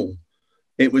normal.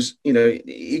 It was,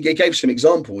 he gave some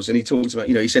examples and he talked about,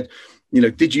 he said,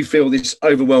 did you feel this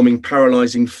overwhelming,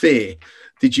 paralyzing fear?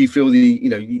 Did you feel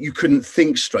you couldn't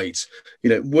think straight?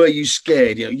 Were you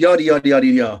scared? Yada, yada, yada,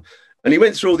 yada. And he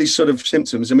went through all these sort of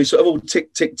symptoms and we sort of all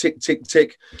tick, tick, tick, tick,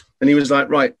 tick. And he was like,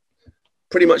 right,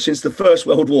 pretty much since the First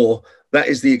World War, that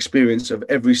is the experience of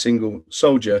every single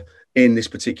soldier in this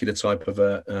particular type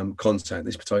of contact,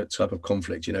 this type of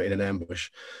conflict, in an ambush.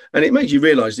 And it made you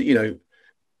realize that,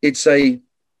 it's a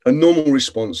normal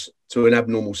response to an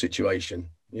abnormal situation,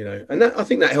 and that, I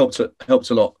think that helped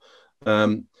a lot.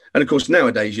 And of course,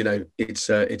 nowadays,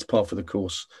 it's par for the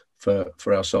course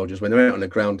for our soldiers when they're out on the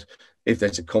ground. If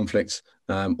there's a conflict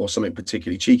or something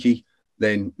particularly cheeky,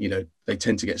 then, they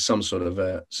tend to get some sort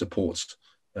of support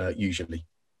usually.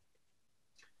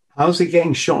 How's it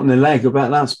getting shot in the leg? I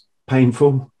bet that's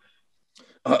painful.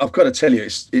 I've got to tell you,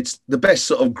 it's the best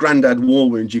sort of granddad war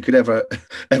wound you could ever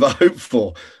hope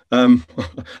for. I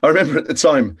remember at the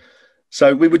time,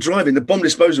 So we were driving, the bomb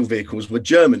disposal vehicles were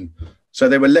German. So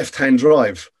they were left-hand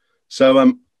drive.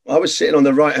 So I was sitting on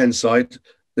the right-hand side.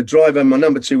 The driver, my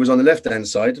number 2, was on the left-hand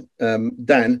side,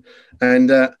 Dan.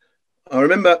 And I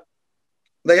remember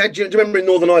they had, do you remember in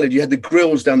Northern Ireland, you had the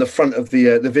grills down the front of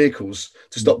the vehicles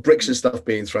to stop bricks and stuff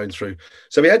being thrown through.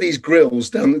 So we had these grills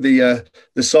down the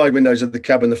side windows of the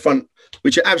cab and the front,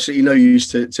 which are absolutely no use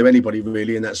to anybody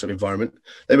really in that sort of environment.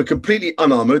 They were completely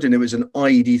unarmored, and it was an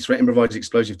IED threat, improvised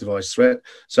explosive device threat.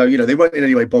 So, you know, they weren't in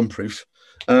any way bomb-proof.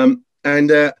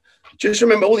 Just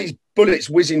remember all these bullets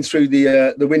whizzing through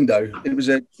the window. It was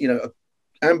a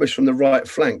ambush from the right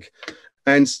flank.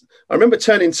 And I remember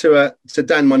turning to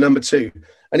Dan, my number 2,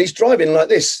 and he's driving like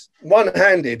this,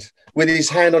 one-handed, with his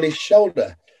hand on his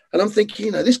shoulder. And I'm thinking,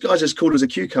 you know, this guy's as cool as a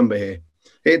cucumber here.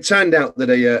 It turned out that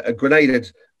a grenade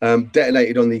had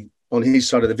detonated on his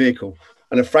side of the vehicle,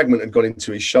 and a fragment had gone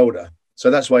into his shoulder.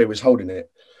 So that's why he was holding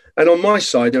it. And on my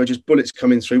side, there were just bullets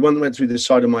coming through. One went through the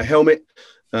side of my helmet.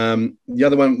 The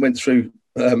other one went through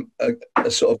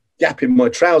a sort of gap in my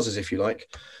trousers, if you like.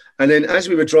 And then as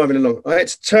we were driving along, I had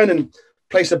to turn and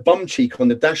place a bum cheek on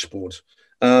the dashboard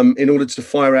in order to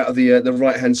fire out of the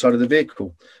right-hand side of the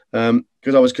vehicle,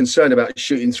 because I was concerned about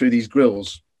shooting through these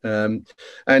grills. So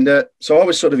I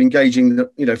was sort of engaging,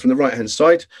 from the right-hand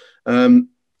side,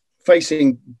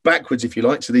 facing backwards, if you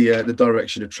like, to the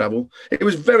direction of travel. It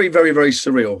was very, very, very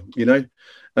surreal, you know.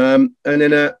 And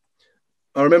then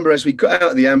I remember as we got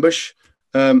out of the ambush,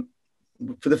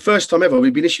 for the first time ever,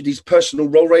 we'd been issued these personal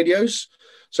roll radios.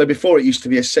 So before, it used to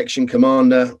be a section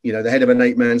commander, you know, the head of an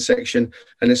 8-man section,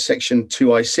 and a section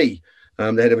 2 IC,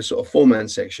 the head of a sort of 4-man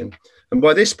section. And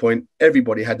by this point,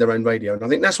 everybody had their own radio. And I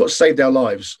think that's what saved our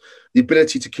lives, the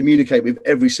ability to communicate with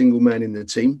every single man in the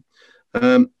team.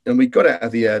 And we got out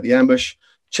of the ambush,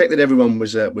 checked that everyone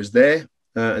was there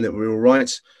and that we were all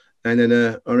right. And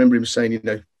then I remember him saying, you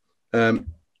know,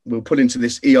 we'll put into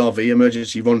this ERV,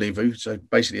 emergency rendezvous. So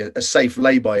basically a safe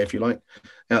lay-by, if you like,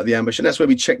 out of the ambush. And that's where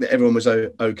we checked that everyone was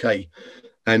okay.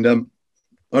 And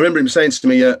I remember him saying to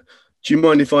me, do you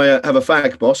mind if I have a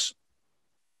fag, boss?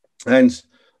 And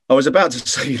I was about to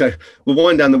say, you know, we'll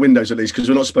wind down the windows at least, because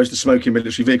we're not supposed to smoke in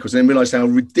military vehicles, and then realised how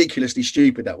ridiculously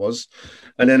stupid that was.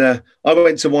 And then I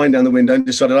went to wind down the window and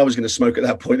decided I was going to smoke at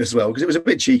that point as well, because it was a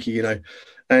bit cheeky, you know.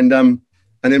 And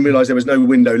then realised there was no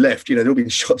window left, you know, they'd all been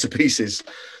shot to pieces.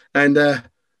 And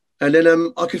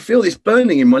then I could feel this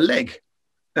burning in my leg.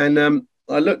 And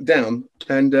I looked down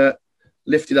and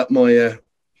lifted up my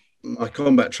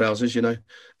combat trousers, you know,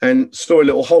 and saw a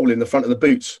little hole in the front of the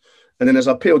boots. And then as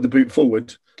I peeled the boot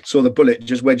forward, saw the bullet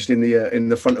just wedged in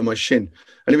the front of my shin.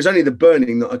 And it was only the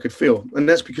burning that I could feel. And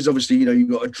that's because obviously, you know, you've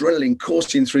got adrenaline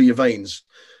coursing through your veins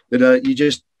that you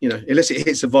just, you know, unless it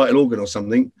hits a vital organ or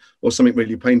something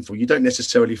really painful, you don't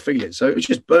necessarily feel it. So it was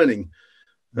just burning.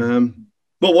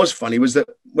 What was funny was that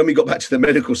when we got back to the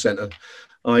medical centre,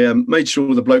 I made sure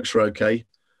all the blokes were okay.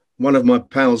 One of my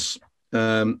pals,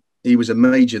 he was a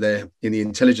major there in the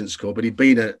intelligence corps, but he'd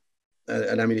been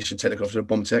an ammunition technical officer, a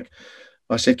bomb tech.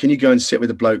 I said, can you go and sit with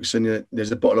the blokes, and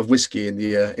there's a bottle of whiskey in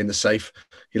the safe,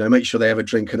 you know, make sure they have a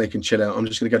drink and they can chill out. I'm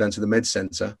just going to go down to the med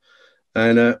centre.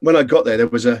 And when I got there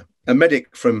was a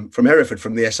medic from Hereford,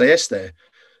 from the SAS there.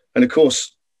 And of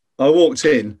course I walked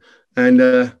in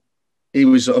and he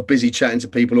was sort of busy chatting to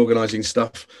people, organising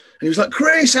stuff. And he was like,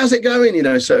 Chris, how's it going? You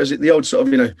know, so it was the old sort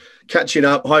of, you know, catching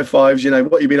up, high fives, you know,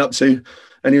 what you been up to?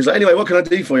 And he was like, anyway, what can I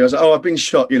do for you? I was like, oh, I've been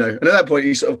shot, you know. And at that point,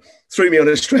 he sort of threw me on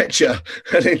a stretcher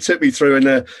and then took me through,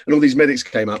 and all these medics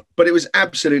came up. But it was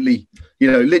absolutely,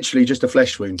 you know, literally just a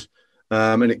flesh wound.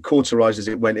 And it cauterized as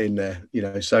it went in there, you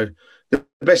know. So the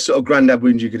best sort of granddad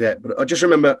wound you could get. But I just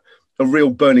remember a real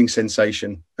burning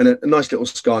sensation, and a nice little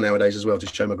scar nowadays as well to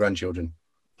show my grandchildren.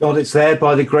 God, it's there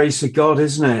by the grace of God,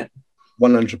 isn't it?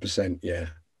 100%, yeah.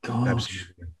 Gosh.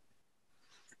 Absolutely.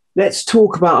 Let's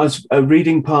talk about a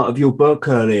reading part of your book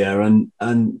earlier,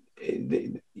 and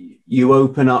you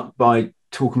open up by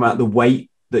talking about the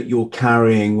weight that you're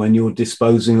carrying when you're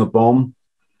disposing a bomb,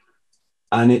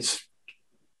 and it's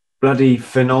bloody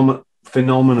phenomenal.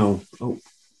 Oh,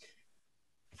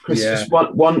 Chris, yeah. Just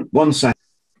one second.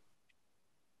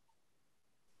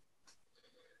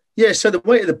 Yeah, so the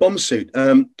weight of the bomb suit.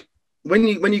 When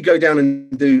you go down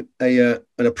and do an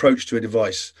approach to a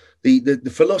device,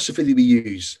 the philosophy that we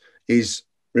use is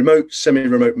remote,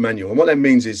 semi-remote, manual. And what that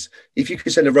means is if you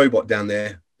can send a robot down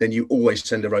there, then you always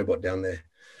send a robot down there.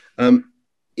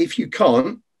 If you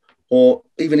can't, or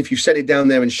even if you set it down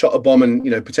there and shot a bomb and,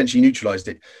 you know, potentially neutralized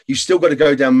it, you still got to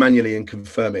go down manually and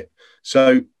confirm it.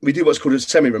 So we do what's called a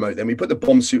semi-remote. Then we put the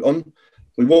bomb suit on,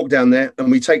 we walk down there, and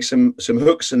we take some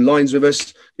hooks and lines with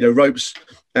us, you know, ropes,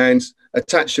 and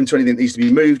attach them to anything that needs to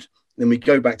be moved. then we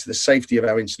go back to the safety of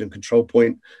our incident control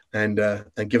point and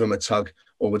give them a tug,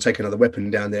 or we'll take another weapon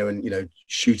down there and,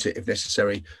 shoot it if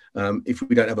necessary, if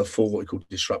we don't have a full, what we call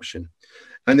disruption.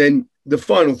 And then the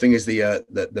final thing is the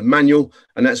manual,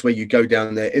 and that's where you go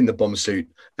down there in the bomb suit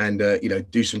and,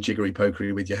 do some jiggery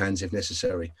pokery with your hands if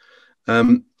necessary.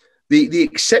 The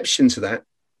exception to that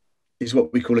is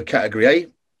what we call a category A,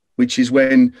 which is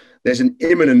when there's an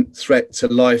imminent threat to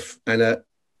life and a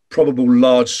probable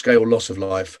large-scale loss of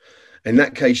life. In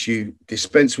that case, you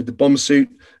dispense with the bomb suit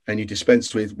and you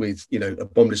dispense with a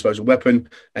bomb disposal weapon,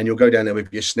 and you'll go down there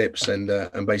with your snips and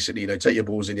basically take your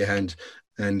balls in your hand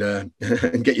and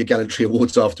and get your Gallantry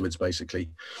awards afterwards, basically.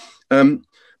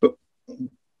 But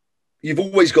you've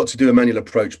always got to do a manual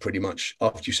approach pretty much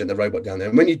after you send the robot down there.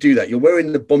 And when you do that, you're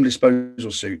wearing the bomb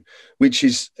disposal suit, which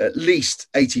is at least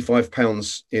 85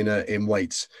 pounds in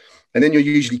weight. And then you're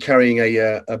usually carrying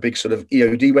a big sort of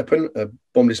EOD weapon, a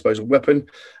bomb disposal weapon.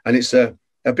 And it's a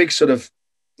big sort of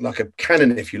like a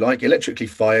cannon, if you like, electrically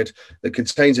fired, that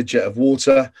contains a jet of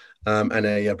water and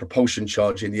a propulsion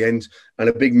charge in the end, and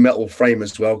a big metal frame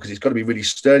as well, because it's got to be really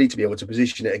sturdy to be able to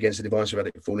position it against the device without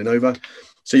it falling over.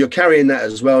 So you're carrying that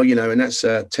as well, and that's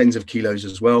tens of kilos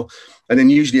as well. And then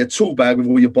usually a tool bag with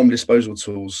all your bomb disposal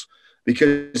tools,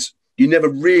 because you never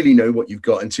really know what you've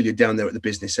got until you're down there at the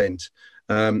business end.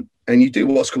 And you do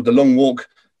what's called the long walk.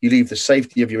 You leave the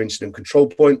safety of your incident control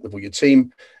point with all your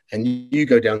team, and you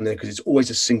go down there because it's always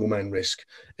a single man risk.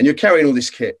 And you're carrying all this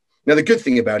kit. Now, the good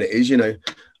thing about it is,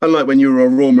 unlike when you were a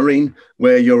Royal Marine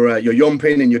where you're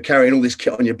yomping and you're carrying all this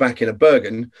kit on your back in a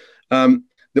Bergen,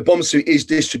 the bomb suit is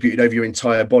distributed over your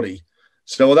entire body.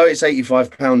 So although it's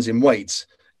 85 pounds in weight,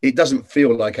 it doesn't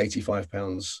feel like 85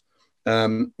 pounds.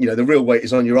 The real weight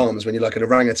is on your arms when you're like an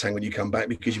orangutan when you come back,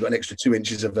 because you've got an extra 2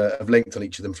 inches of length on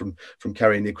each of them from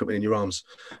carrying the equipment in your arms.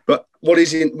 But what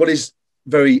is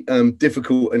very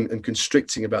difficult and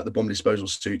constricting about the bomb disposal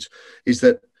suit is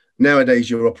that nowadays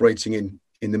you're operating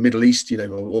in the Middle East,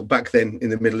 or back then in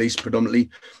the Middle East predominantly,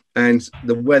 and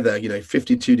the weather,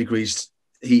 52 degrees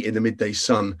heat in the midday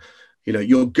sun,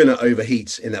 you're gonna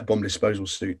overheat in that bomb disposal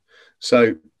suit.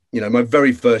 So my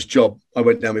very first job, I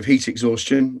went down with heat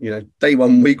exhaustion, day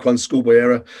one, week one, schoolboy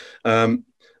era.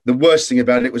 The worst thing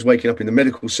about it was waking up in the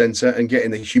medical centre and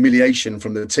getting the humiliation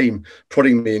from the team,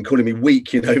 prodding me and calling me weak,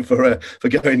 for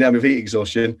going down with heat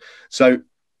exhaustion. So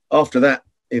after that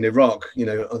in Iraq,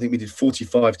 I think we did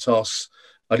 45 tasks.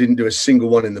 I didn't do a single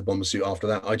one in the bomber suit after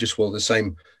that. I just wore the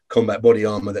same combat body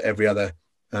armour that every other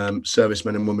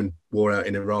serviceman and woman wore out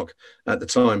in Iraq at the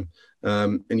time.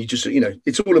 And you just,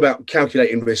 it's all about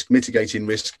calculating risk, mitigating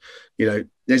risk.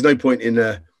 There's no point in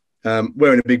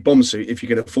wearing a big bomb suit if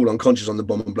you're going to fall unconscious on the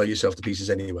bomb and blow yourself to pieces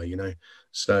anyway,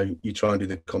 So you try and do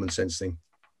the common sense thing.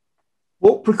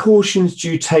 What precautions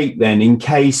do you take then in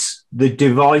case the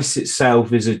device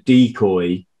itself is a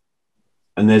decoy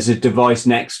and there's a device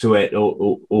next to it,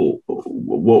 or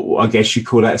what I guess you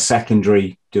call that a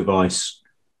secondary device?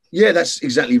 Yeah, that's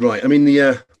exactly right. I mean,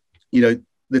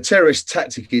 the terrorist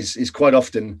tactic is quite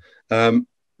often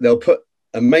they'll put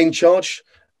a main charge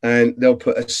and they'll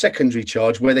put a secondary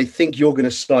charge where they think you're going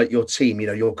to slight your team,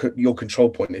 your control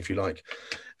point, if you like.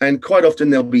 And quite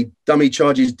often there'll be dummy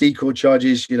charges, decoy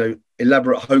charges,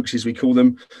 elaborate hoaxes, we call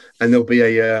them. And there'll be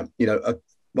a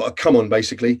come on,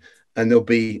 basically. And there'll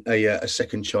be a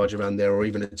second charge around there, or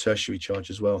even a tertiary charge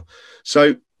as well.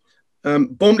 So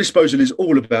bomb disposal is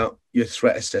all about your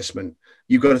threat assessment.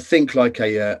 You've got to think like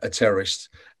a terrorist,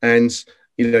 and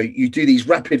you do these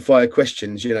rapid fire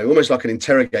questions, almost like an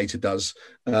interrogator does,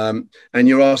 and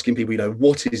you're asking people,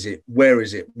 what is it, where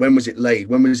is it, when was it laid,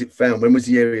 when was it found, when was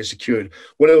the area secured,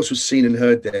 what else was seen and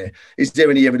heard there, is there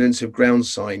any evidence of ground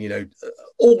sign,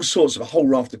 all sorts of a whole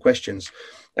raft of questions.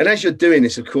 And as you're doing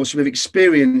this, of course, with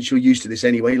experience, you're used to this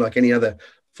anyway, like any other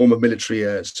form of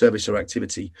military service or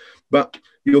activity, but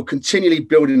you're continually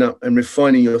building up and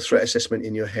refining your threat assessment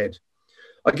in your head.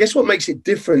 I guess what makes it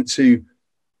different to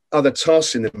other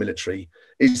tasks in the military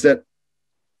is that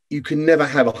you can never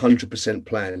have 100%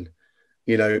 plan.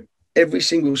 Every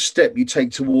single step you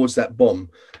take towards that bomb,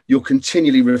 you're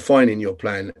continually refining your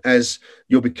plan as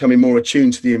you're becoming more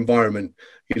attuned to the environment.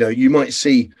 You might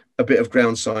see a bit of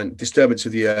ground sign, disturbance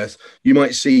of the earth. You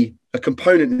might see a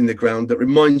component in the ground that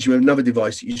reminds you of another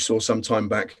device that you saw some time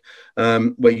back, where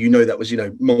that was,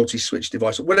 multi-switch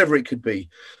device or whatever it could be.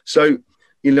 So,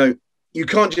 you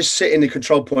can't just sit in the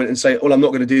control point and say, I'm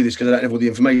not going to do this because I don't have all the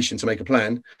information to make a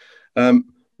plan.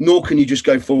 Nor can you just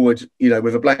go forward,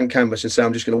 with a blank canvas and say,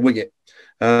 I'm just going to wing it.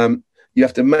 You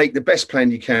have to make the best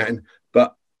plan you can,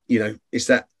 but, it's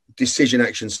that decision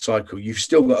action cycle. You've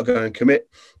still got to go and commit,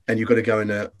 and you've got to go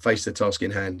and face the task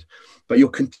in hand. But you're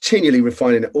continually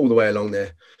refining it all the way along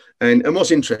there. And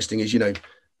what's interesting is,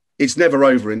 it's never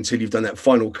over until you've done that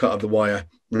final cut of the wire,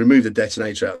 remove the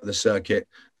detonator out of the circuit,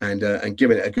 and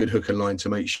given it a good hook and line to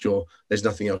make sure there's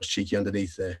nothing else cheeky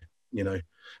underneath there,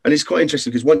 And it's quite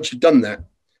interesting because once you've done that,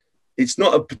 it's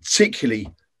not a particularly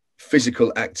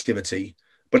physical activity,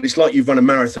 but it's like you've run a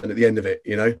marathon at the end of it,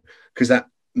 because that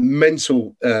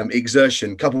mental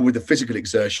exertion coupled with the physical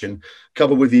exertion,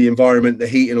 coupled with the environment, the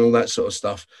heat and all that sort of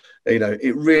stuff,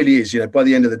 it really is, by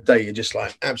the end of the day, you're just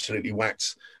like absolutely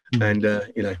whacked and,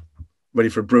 ready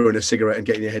for a brew and a cigarette and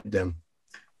getting your head down.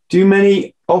 Do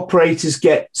many operators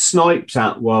get sniped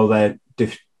at while they're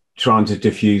trying to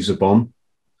defuse a bomb?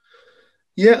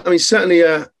 Yeah, I mean, certainly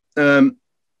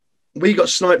we got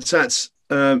sniped at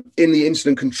in the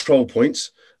incident control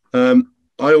points. I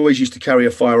always used to carry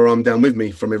a firearm down with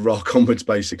me from Iraq onwards,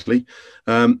 basically.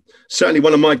 Certainly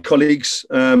one of my colleagues,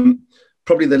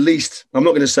 probably the least, I'm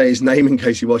not going to say his name in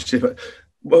case he watched it,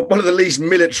 but one of the least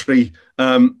military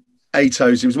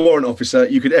ATOs, he was a warrant officer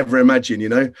you could ever imagine,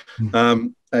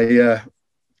 a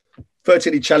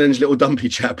fertility challenged little dumpy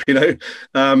chap,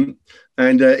 and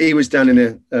he was down in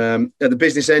at the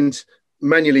business end,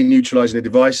 manually neutralizing a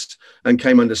device and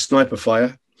came under sniper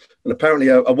fire. And apparently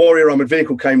a warrior armored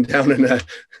vehicle came down and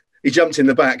he jumped in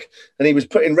the back and he was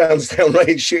putting rounds down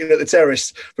range, shooting at the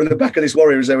terrorists from the back of this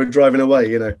warrior as they were driving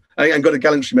away, and got a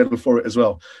Gallantry medal for it as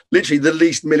well. Literally the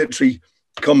least military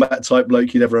combat type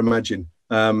bloke you'd ever imagine.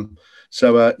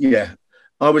 Yeah,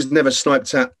 I was never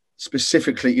sniped at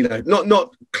specifically,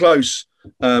 not close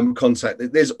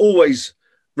contact. There's always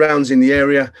rounds in the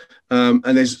area, and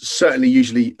there's certainly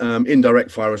usually indirect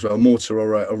fire as well, mortar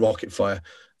or a rocket fire.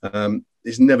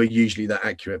 It's never usually that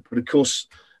accurate. But of course,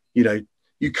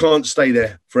 you can't stay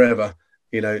there forever.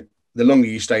 The longer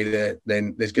you stay there,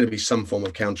 then there's going to be some form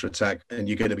of counterattack and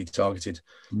you're going to be targeted.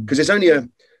 Because there's only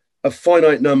a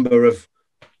finite number of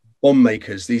bomb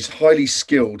makers, these highly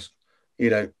skilled,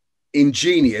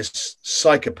 ingenious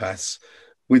psychopaths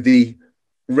with the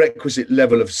requisite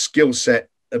level of skill set,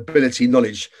 ability,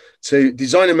 knowledge to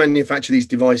design and manufacture these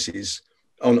devices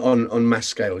on mass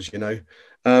scales,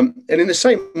 and in the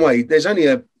same way, there's only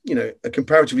a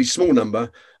comparatively small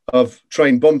number of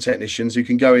trained bomb technicians who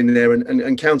can go in there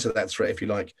and counter that threat, if you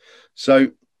like.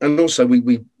 So, and also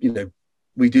we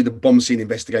do the bomb scene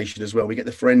investigation as well. We get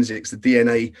the forensics, the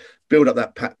DNA, build up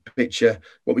that picture,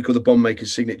 what we call the bomb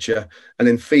maker's signature, and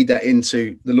then feed that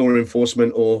into the law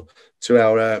enforcement or to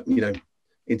our,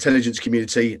 intelligence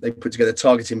community. They put together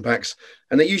targeting packs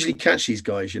and they usually catch these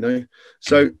guys,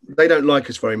 so they don't like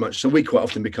us very much. So we quite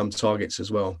often become targets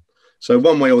as well. So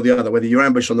one way or the other, whether you're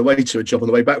ambushed on the way to a job, on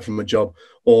the way back from a job,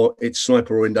 or it's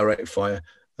sniper or indirect fire,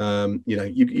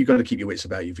 you've got to keep your wits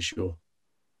about you for sure.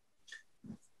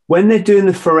 When they're doing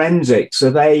the forensics,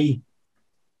 are they,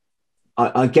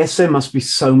 I guess there must be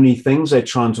so many things they're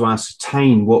trying to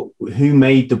ascertain. Who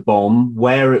made the bomb,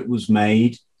 where it was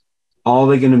made, are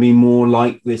they going to be more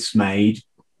like this made?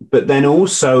 But then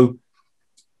also,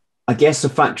 I guess the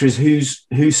factor is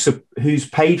who's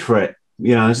paid for it.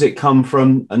 Has it come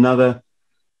from another?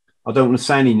 I don't want to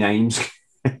say any names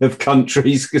of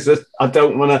countries because I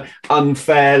don't want to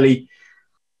unfairly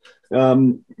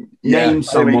name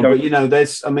someone. But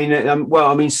there's,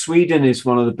 Sweden is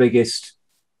one of the biggest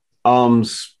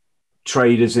arms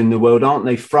traders in the world, aren't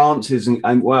they? France is,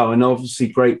 and obviously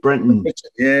Great Britain.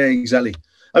 Yeah, exactly.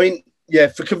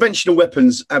 For conventional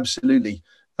weapons, absolutely.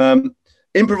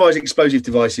 Improvised explosive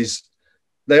devices,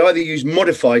 they either use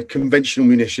modified conventional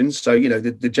munitions, so,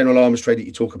 the general arms trade that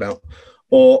you talk about,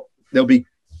 or there'll be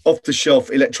off-the-shelf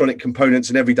electronic components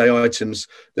and everyday items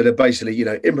that are basically,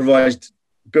 improvised,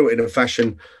 built in a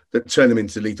fashion that turn them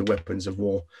into lethal weapons of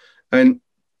war. And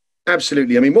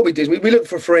absolutely, what we do is we look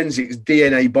for forensics,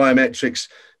 DNA, biometrics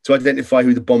to identify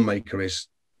who the bomb maker is,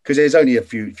 because there's only a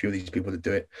few of these people that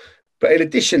do it. But in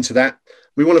addition to that,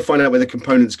 we want to find out where the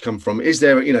components come from. Is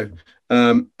there,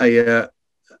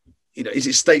 is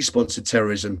it state-sponsored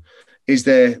terrorism? Is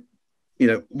there,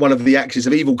 one of the axes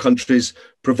of evil countries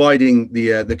providing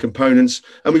the components?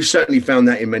 And we've certainly found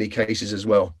that in many cases as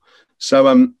well.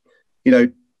 So,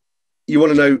 you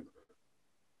want to know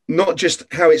not just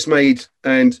how it's made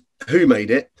and who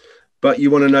made it, but you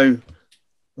want to know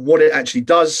what it actually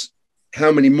does,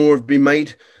 how many more have been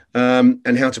made,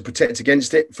 and how to protect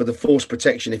against it for the force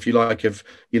protection, if you like, of,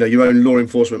 your own law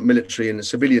enforcement, military and the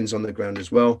civilians on the ground as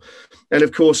well. And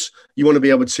of course, you want to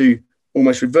be able to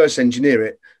almost reverse engineer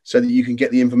it so that you can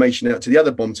get the information out to the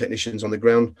other bomb technicians on the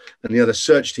ground and the other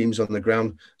search teams on the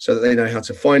ground so that they know how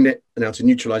to find it and how to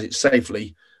neutralize it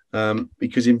safely.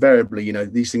 Because invariably,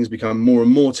 these things become more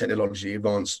and more technologically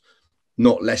advanced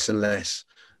not less and less.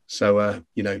 So,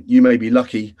 you may be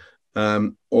lucky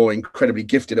or incredibly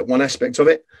gifted at one aspect of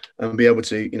it and be able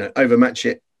to, overmatch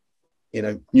it,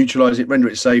 neutralize it, render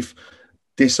it safe,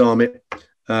 disarm it.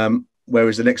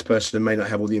 Whereas the next person may not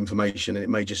have all the information, and it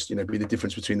may just, be the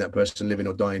difference between that person living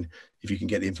or dying if you can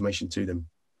get the information to them.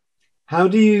 How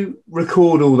do you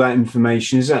record all that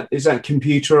information? Is that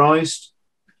computerized?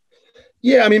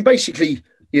 Yeah, I mean, basically,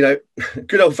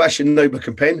 good old-fashioned notebook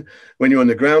and pen when you're on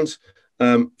the ground,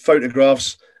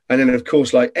 photographs, and then, of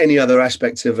course, like any other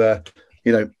aspect of,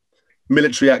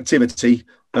 military activity,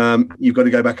 you've got to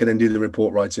go back and then do the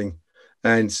report writing.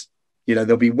 And,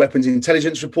 there'll be weapons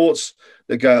intelligence reports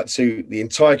that go out to the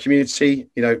entire community,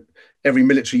 every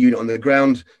military unit on the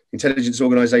ground, intelligence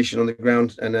organization on the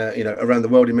ground, and, around the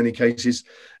world in many cases.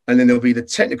 And then there'll be the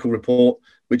technical report,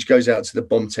 which goes out to the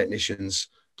bomb technicians.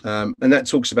 And that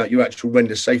talks about your actual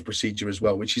render safe procedure as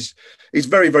well, which is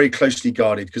very, very closely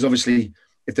guarded, because obviously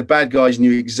if the bad guys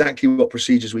knew exactly what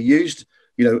procedures were used,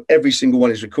 every single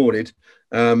one is recorded,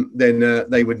 then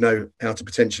they would know how to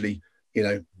potentially,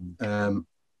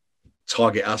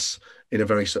 target us in a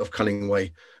very sort of cunning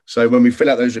way. So when we fill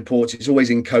out those reports, it's always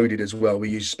encoded as well. We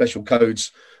use special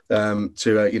codes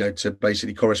to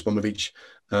basically correspond with each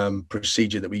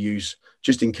procedure that we use,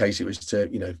 just in case it was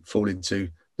to, fall into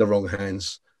the wrong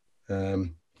hands.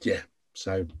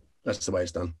 So that's the way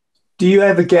it's done. Do you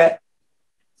ever get,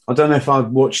 I don't know if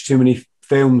I've watched too many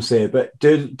films here, but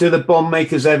do the bomb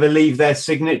makers ever leave their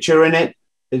signature in it?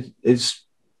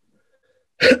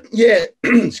 Yeah,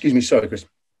 excuse me, sorry, Chris.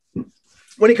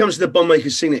 When it comes to the bomb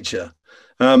maker's signature,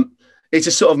 it's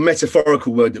a sort of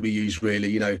metaphorical word that we use,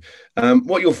 really.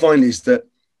 What you'll find is that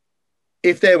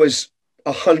if there was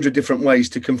 100 different ways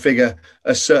to configure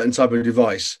a certain type of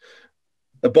device,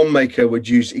 a bomb maker would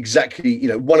use exactly,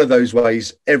 one of those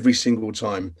ways every single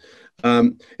time.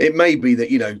 It may be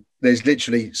that, there's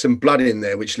literally some blood in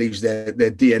there, which leaves their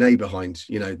DNA behind.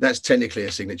 That's technically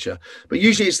a signature, but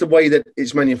usually it's the way that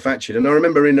it's manufactured. And I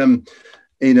remember in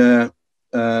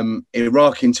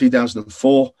Iraq in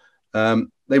 2004,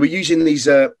 they were using these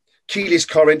keyless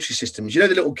car entry systems. The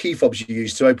little key fobs you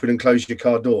use to open and close your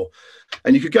car door,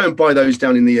 and you could go and buy those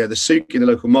down in the souk in the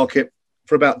local market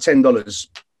for about $10.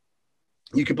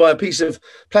 You could buy a piece of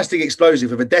plastic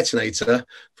explosive with a detonator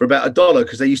for about $1,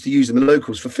 because they used to use them in the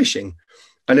locals for fishing.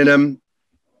 And then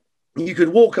you could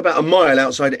walk about a mile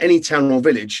outside any town or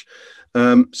village.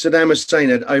 Saddam Hussein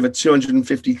had over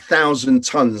 250,000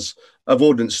 tons of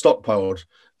ordnance stockpiled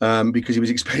because he was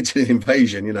expecting an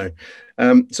invasion,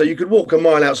 So you could walk a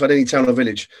mile outside any town or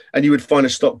village and you would find a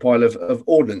stockpile of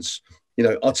ordnance,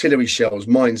 artillery shells,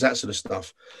 mines, that sort of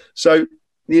stuff. So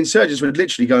the insurgents would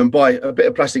literally go and buy a bit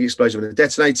of plastic explosive and a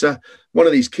detonator, one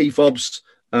of these key fobs,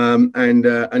 and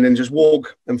then just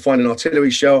walk and find an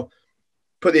artillery shell,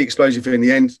 put the explosive in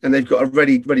the end, and they've got a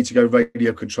ready to go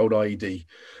radio controlled IED.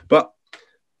 But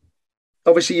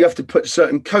obviously you have to put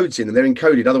certain codes in and they're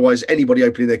encoded. Otherwise anybody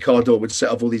opening their car door would set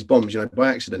off all these bombs, by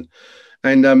accident.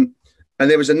 And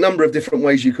there was a number of different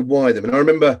ways you could wire them. And I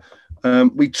remember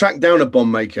we tracked down a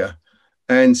bomb maker,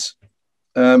 and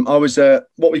I was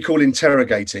what we call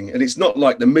interrogating. And it's not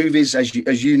like the movies, as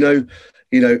you know,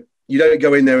 you don't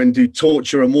go in there and do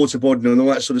torture and waterboarding and all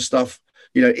that sort of stuff.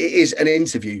 It is an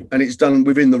interview, and it's done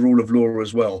within the rule of law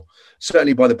as well,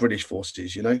 certainly by the British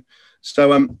forces,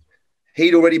 So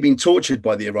he'd already been tortured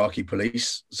by the Iraqi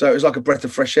police. So it was like a breath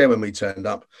of fresh air when we turned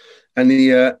up. And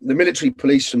the military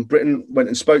police from Britain went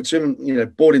and spoke to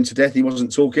him, bored him to death. He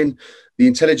wasn't talking. The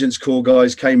intelligence corps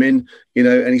guys came in,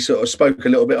 and he sort of spoke a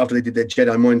little bit after they did their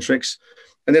Jedi mind tricks.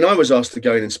 And then I was asked to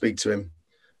go in and speak to him.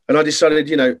 And I decided,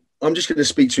 I'm just going to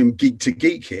speak to him geek to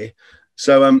geek here.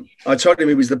 So I told him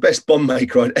he was the best bomb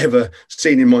maker I'd ever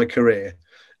seen in my career.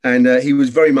 And he was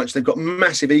very much, they've got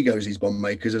massive egos, these bomb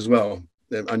makers as well,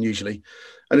 unusually.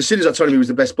 And as soon as I told him he was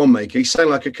the best bomb maker, he sang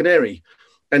like a canary.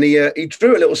 And he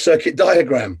drew a little circuit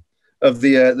diagram of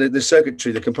the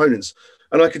circuitry, the components.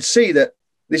 And I could see that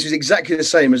this was exactly the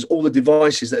same as all the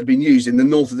devices that had been used in the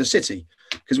north of the city.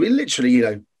 Because we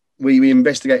literally, we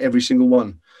investigate every single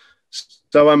one.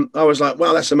 So I was like,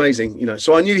 wow, that's amazing.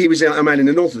 So I knew he was a man in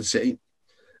the north of the city.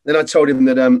 Then I told him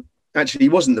that actually he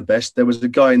wasn't the best. There was a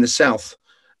guy in the south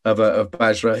of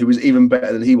Basra who was even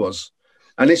better than he was.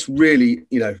 And this really,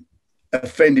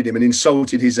 offended him and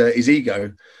insulted his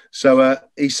ego. So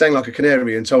he sang like a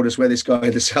canary and told us where this guy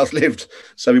in the south lived.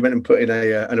 So we went and put in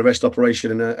an arrest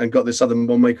operation and got this other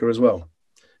bomb maker as well.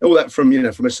 All that from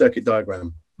a circuit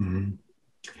diagram. Mm-hmm.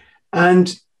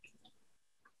 And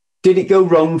did it go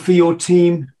wrong for your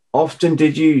team often?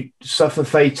 Did you suffer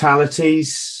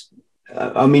fatalities?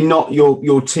 I mean, not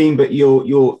your team, but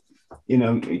your you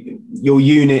know, your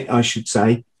unit, I should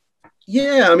say?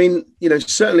 Yeah, I mean, you know,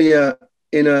 certainly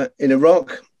in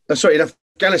Iraq, in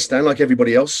Afghanistan, like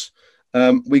everybody else,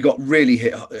 we got really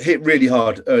hit really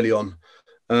hard early on.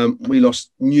 We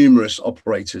lost numerous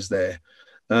operators there.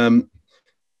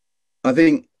 I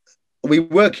think we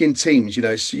work in teams. You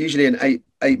know, it's usually an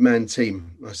eight-man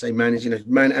team. I say man is, you know,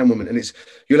 man and woman, and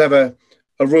you'll have a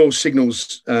Royal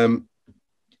Signals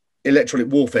electronic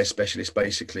warfare specialist,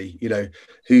 basically, you know,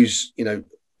 who's, you know,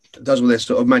 does all their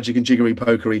sort of magic and jiggery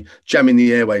pokery, jamming the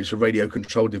airwaves for radio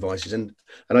control devices and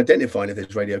identifying if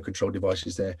there's radio control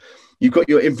devices there. You've got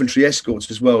your infantry escorts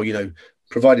as well, you know,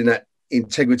 providing that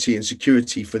integrity and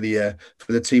security for the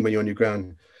team when you're on your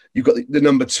ground. You've got the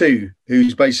number two,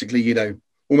 who's basically, you know,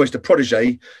 almost a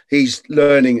protege. He's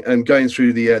learning and going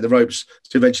through the ropes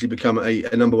to eventually become a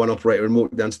number one operator and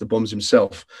walk down to the bombs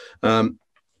himself.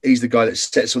 He's the guy that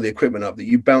sets all the equipment up, that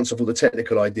you bounce off all the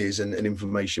technical ideas and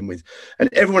information with. And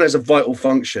everyone has a vital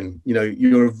function. You know,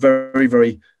 you're a very,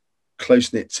 very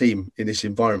close-knit team in this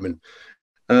environment.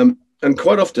 And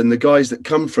quite often the guys that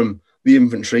come from the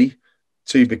infantry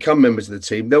to become members of the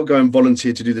team, they'll go and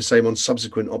volunteer to do the same on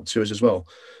subsequent op tours as well.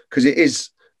 Because it is,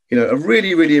 you know, a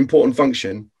really, really important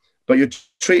function, but you're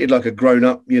treated like a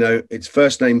grown-up. You know, it's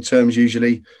first name terms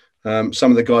usually.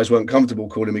 Some of the guys weren't comfortable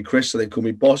calling me Chris, so they call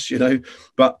me boss, you know,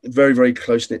 but very, very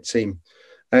close-knit team.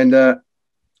 And I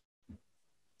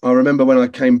remember when I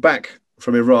came back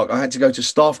from Iraq, I had to go to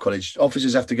staff college.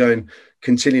 Officers have to go and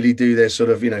continually do their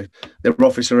sort of, you know, their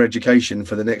officer education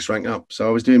for the next rank up. So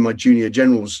I was doing my junior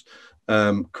generals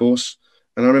course.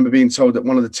 And I remember being told that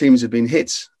one of the teams had been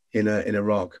hit in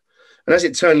Iraq. And as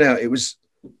it turned out, it was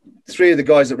three of the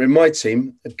guys that were in my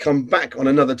team had come back on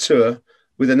another tour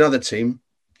with another team,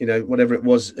 you know, whatever it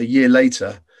was, a year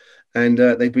later, and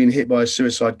they'd been hit by a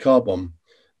suicide car bomb,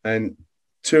 and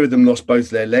two of them lost both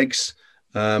their legs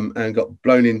and got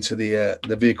blown into the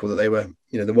vehicle that they were,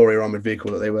 you know, the Warrior armored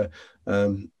vehicle that they were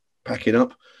packing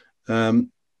up.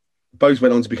 Both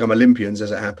went on to become Olympians,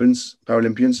 as it happens,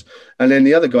 Paralympians. And then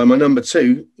the other guy, my number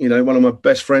two, you know, one of my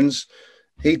best friends,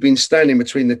 he'd been standing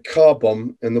between the car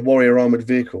bomb and the Warrior armored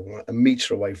vehicle, like a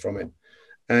metre away from it.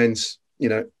 And, you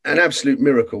know, an absolute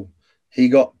miracle. He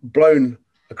got blown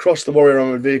across the Warrior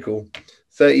armored vehicle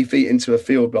 30 feet into a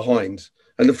field behind.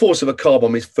 And the force of a car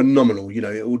bomb is phenomenal. You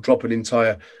know, it will drop an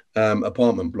entire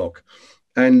apartment block.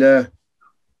 And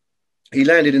he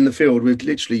landed in the field with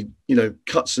literally, you know,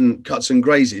 cuts and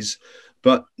grazes,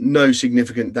 but no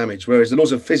significant damage. Whereas the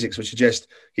laws of physics would suggest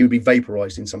he would be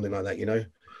vaporized in something like that, you know.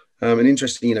 And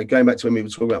interesting, you know, going back to when we were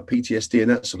talking about PTSD and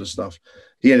that sort of stuff,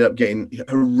 he ended up getting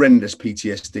horrendous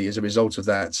PTSD as a result of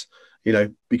that, you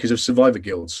know, because of survivor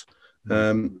guilds.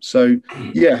 So,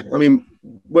 yeah, I mean,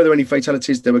 were there any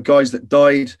fatalities? There were guys that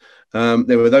died.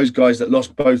 There were those guys that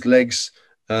lost both legs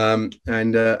and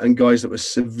guys that were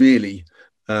severely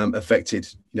affected,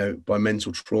 you know, by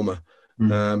mental trauma.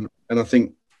 And I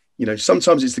think, you know,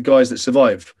 sometimes it's the guys that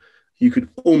survive, you could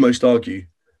almost argue,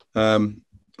 are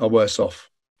worse off.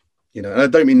 You know, and I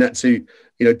don't mean that to,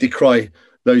 you know, decry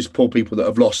those poor people that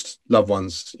have lost loved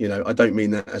ones. You know, I don't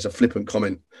mean that as a flippant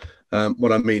comment.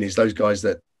 What I mean is those guys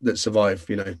that survive,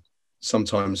 you know,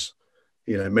 sometimes,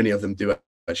 you know, many of them do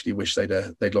actually wish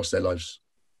they'd lost their lives.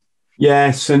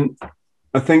 Yes, and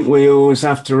I think we always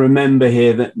have to remember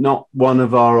here that not one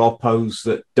of our oppos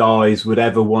that dies would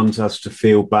ever want us to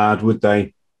feel bad, would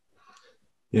they?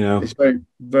 You know, it's very,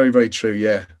 very, very true.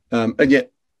 Yeah, and yet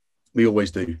we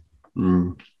always do.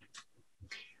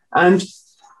 And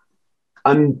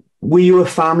were you a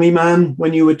family man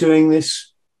when you were doing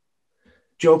this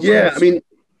job? Yeah, I mean,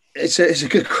 it's a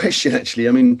good question, actually.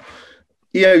 I mean,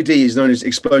 EOD is known as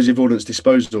explosive ordnance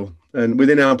disposal, and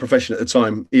within our profession at the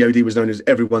time, EOD was known as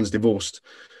everyone's divorced.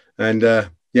 And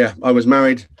yeah, I was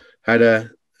married, had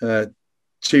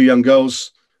two young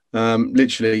girls,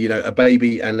 literally, you know, a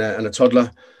baby and a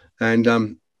toddler, and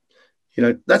you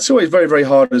know, that's always very, very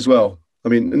hard as well. I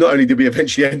mean, not only did we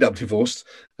eventually end up divorced,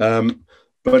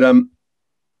 but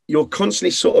you're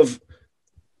constantly sort of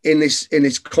in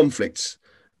this conflict.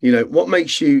 You know, what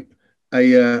makes you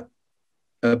a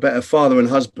better father and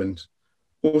husband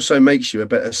also makes you a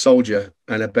better soldier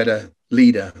and a better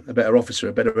leader, a better officer,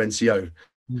 a better NCO.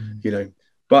 You know,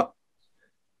 but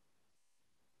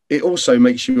it also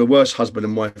makes you a worse husband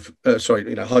and wife.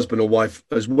 Husband or wife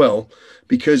as well,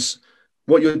 because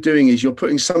what you're doing is you're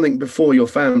putting something before your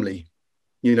family.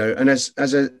 You know, and as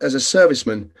a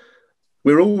serviceman,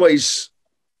 we're always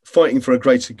fighting for a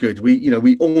greater good.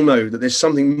 We all know that there's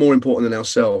something more important than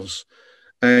ourselves,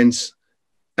 and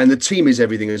the team is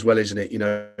everything as well, isn't it? You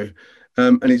know,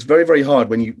 and it's very, very hard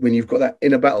when you've got that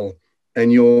inner battle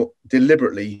and you're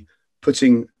deliberately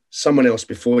putting someone else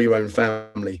before your own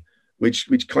family,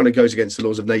 which kind of goes against the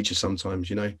laws of nature sometimes,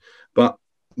 you know. But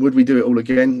would we do it all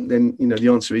again? Then, you know, the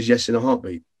answer is yes in a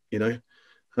heartbeat, you know.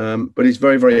 But it's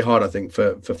very, very hard, I think,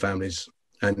 for families.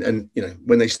 And you know,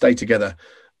 when they stay together,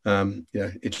 you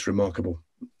know, it's remarkable.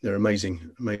 They're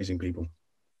amazing, amazing people,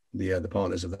 the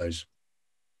partners of those.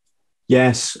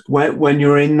 Yes, when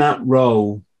you're in that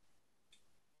role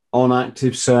on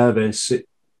active service,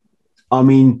 I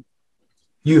mean,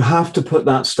 you have to put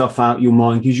that stuff out your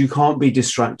mind, because you can't be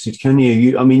distracted, can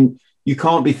you? I mean, you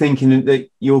can't be thinking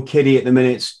that your kiddie at the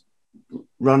minute's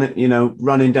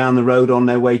running down the road on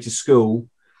their way to school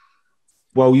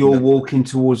while you're walking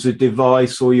towards a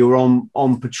device, or you're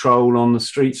on patrol on the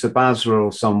streets of Basra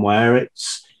or somewhere.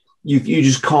 It's you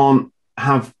just can't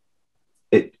have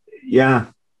it. Yeah,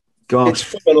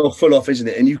 gosh, it's full off, isn't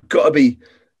it? And you've got to be,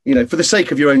 you know, for the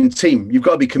sake of your own team, you've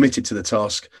got to be committed to the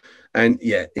task. And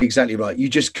yeah, exactly right. You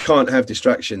just can't have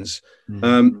distractions.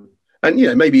 And you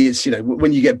know, maybe it's, you know,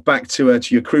 when you get back to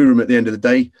your crew room at the end of the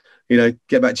day, you know,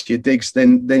 get back to your digs,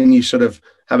 then you sort of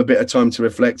have a bit of time to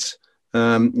reflect.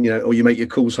 You know, or you make your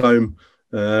calls home,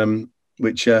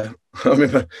 which I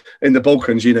remember in the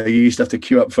Balkans, you know, you used to have to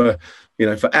queue up for, you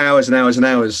know, for hours and hours and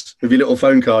hours with your little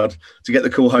phone card to get the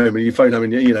call home, and you phone home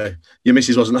and, you know, your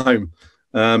missus wasn't home.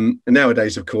 And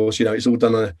nowadays, of course, you know, it's all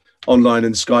done online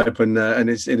and Skype, and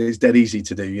it's dead easy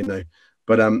to do, you know.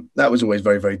 But that was always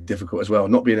very, very difficult as well,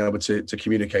 not being able to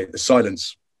communicate, the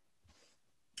silence.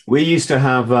 We used to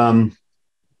have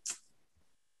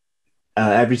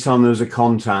every time there was a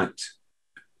contact,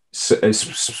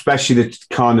 especially the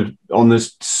kind of on the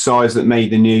size that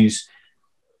made the news,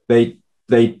 they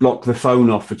blocked the phone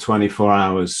off for 24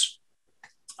 hours,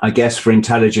 I guess, for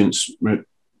intelligence, you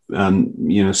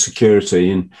know,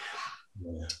 security. And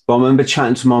but I remember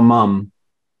chatting to my mum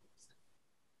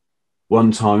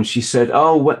one time. She said,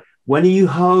 "Oh, when are you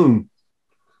home?"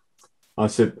 I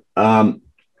said,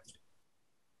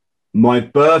 "My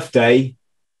birthday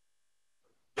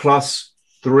plus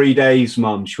 3 days,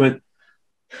 Mum." She went,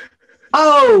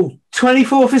 "Oh,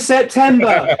 24th of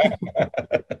September."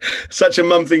 Such a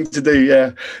mum thing to do,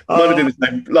 yeah. Mum did the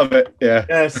same. Love it, yeah.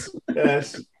 Yes.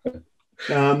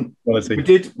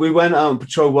 We went out on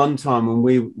patrol one time, and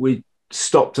we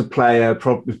stopped a player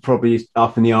probably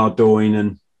up in the Ardoyne,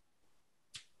 and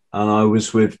I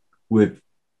was with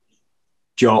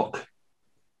Jock,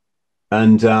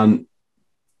 and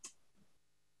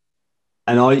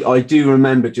I do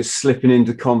remember just slipping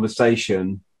into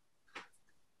conversation.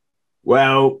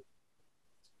 Well,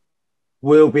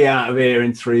 we'll be out of here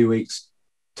in 3 weeks'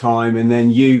 time, and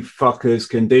then you fuckers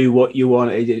can do what you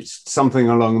want. It's something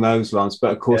along those lines.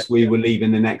 But of course, we were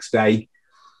leaving the next day. It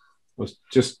was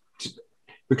just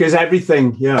because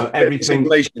everything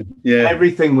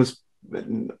was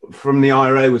from the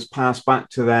IRA was passed back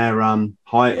to their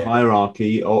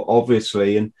hierarchy,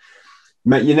 obviously, and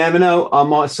you never know. I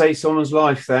might save someone's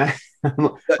life there.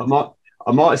 I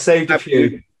might have saved a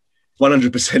few.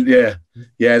 100%,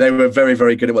 yeah. They were very,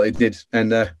 very good at what they did,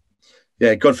 and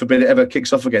yeah, God forbid it ever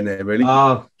kicks off again there. Really.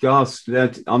 Oh gosh,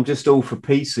 I'm just all for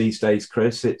peace these days,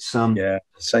 Chris. It's yeah,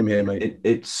 same here, mate.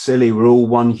 It's silly. We're all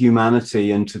one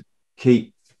humanity, and to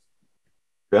keep.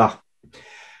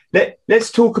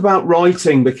 Let's talk about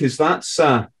writing, because that's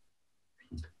a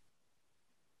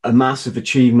massive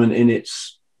achievement in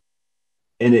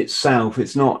itself.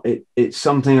 It's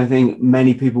something I think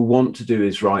many people want to do,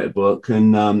 is write a book,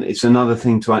 and it's another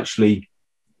thing to actually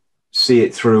see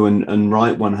it through and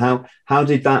write one. How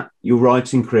did your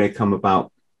writing career come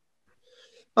about?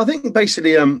 I think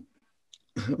basically, well,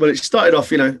 it started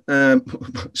off, you know, as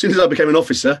soon as I became an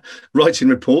officer, writing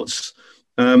reports.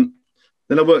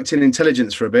 Then I worked in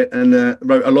intelligence for a bit and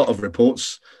wrote a lot of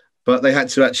reports, but they had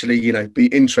to actually, you know, be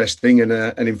interesting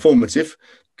and informative,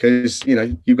 because, you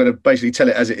know, you've got to basically tell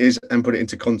it as it is and put it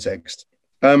into context.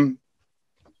 And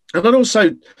then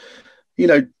also, you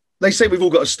know, they say we've all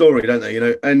got a story, don't they? You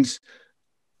know, and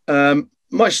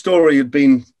my story had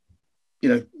been, you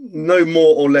know, no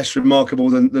more or less remarkable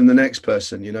than the next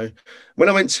person. You know, when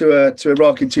I went to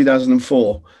Iraq in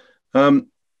 2004,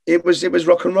 it was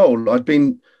rock and roll. I'd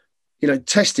been, you know,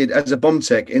 tested as a bomb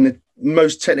tech in the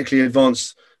most technically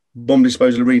advanced bomb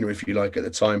disposal arena, if you like, at the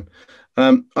time.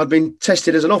 I'd been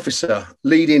tested as an officer,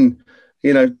 leading,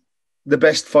 you know, the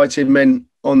best fighting men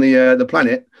on the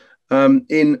planet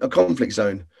in a conflict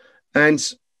zone. And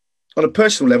on a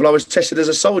personal level, I was tested as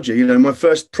a soldier, you know, my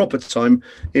first proper time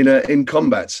in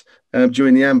combat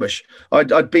during the ambush.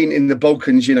 I'd been in the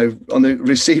Balkans, you know, on the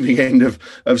receiving end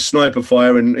of sniper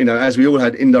fire, and, you know, as we all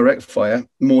had indirect fire,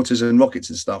 mortars and rockets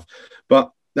and stuff.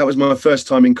 But that was my first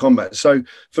time in combat. So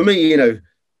for me, you know,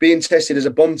 being tested as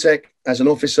a bomb tech, as an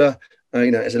officer,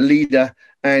 as a leader,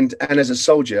 and as a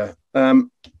soldier.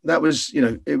 That was,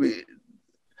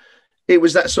 it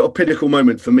was that sort of pinnacle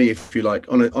moment for me, if you like,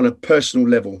 on a personal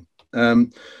level.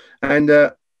 And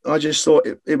I just thought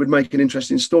it would make an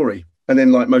interesting story. And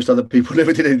then, like most other people,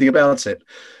 never did anything about it.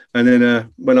 And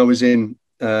then when I was in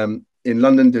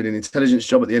London doing an intelligence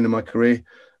job at the end of my career,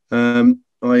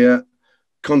 I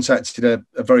contacted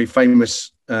a very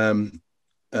famous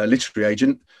literary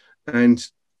agent, and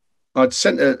I'd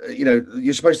sent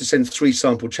you're supposed to send 3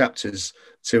 sample chapters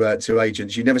to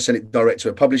agents. You never send it direct to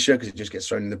a publisher because it just gets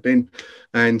thrown in the bin.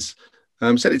 And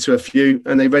sent it to a few,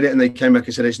 and they read it, and they came back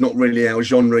and said, it's not really our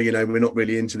genre, we're not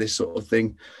really into this sort of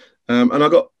thing. And I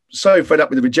got so fed up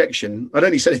with the rejection. I'd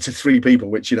only sent it to 3 people,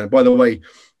 which, by the way,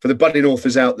 for the budding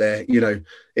authors out there,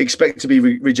 expect to be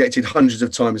rejected hundreds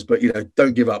of times, but,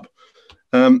 don't give up.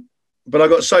 But I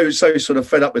got so sort of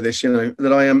fed up with this,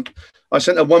 that I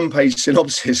sent a 1-page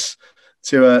synopsis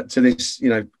to this,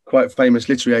 quite famous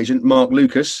literary agent, Mark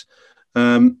Lucas,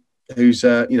 who's,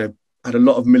 had a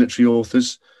lot of military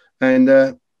authors,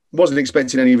 and wasn't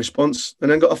expecting any response, and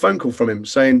then got a phone call from him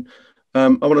saying, I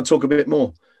want to talk a bit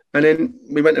more. And then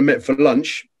we went and met for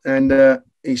lunch, and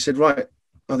he said, right,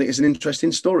 I think it's an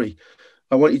interesting story.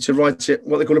 I want you to write it,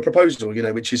 what they call a proposal,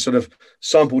 which is sort of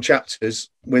sample chapters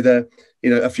with a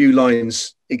few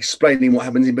lines explaining what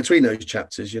happens in between those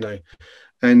chapters,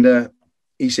 And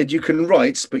he said, you can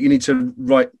write, but you need to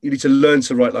learn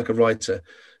to write like a writer.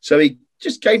 So he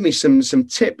just gave me some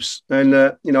tips, and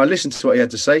I listened to what he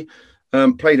had to say,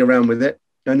 played around with it,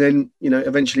 and then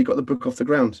eventually got the book off the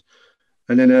ground,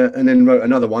 and then wrote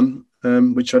another one,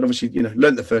 which I'd obviously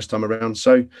learned the first time around.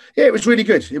 So yeah, it was really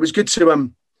good. It was good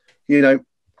to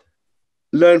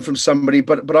learn from somebody,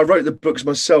 but I wrote the books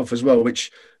myself as well,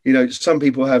 which some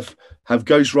people have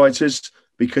ghostwriters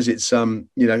because it's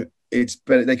it's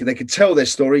better, they could tell their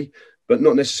story but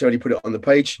not necessarily put it on the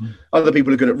page. Other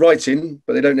people are good at writing,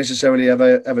 but they don't necessarily have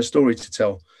a story to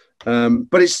tell.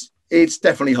 But it's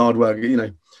definitely hard work,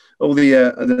 all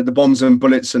the bombs and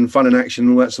bullets and fun and action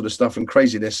and all that sort of stuff and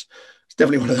craziness. It's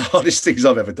definitely one of the hardest things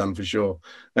I've ever done, for sure.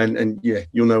 And yeah,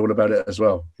 you'll know all about it as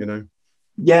well,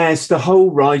 Yes, the whole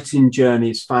writing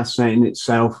journey is fascinating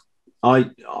itself.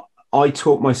 I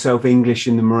taught myself English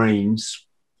in the Marines,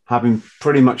 having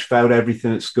pretty much failed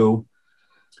everything at school.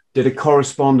 Did a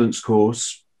correspondence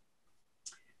course,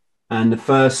 and the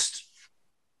first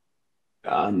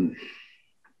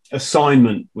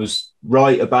assignment was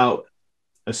write about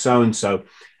a so-and-so.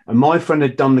 And my friend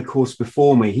had done the course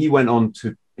before me. He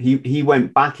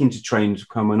went back into training to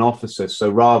become an officer. So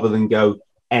rather than go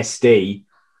SD,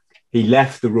 he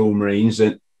left the Royal Marines,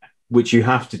 which you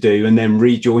have to do, and then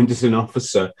rejoined as an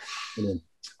officer. Mm.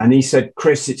 And he said,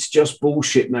 Chris, it's just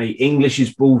bullshit, mate. English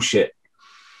is bullshit.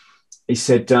 He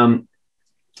said,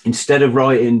 instead of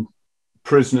writing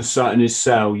prisoner sat in his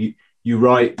cell, you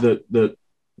write the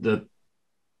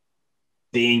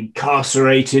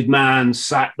incarcerated man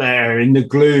sat there in the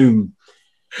gloom,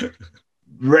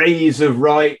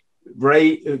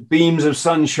 beams of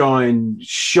sunshine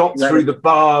shot through the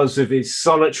bars of his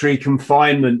solitary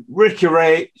confinement,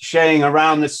 ricocheting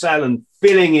around the cell and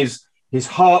filling his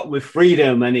heart with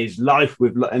freedom and his life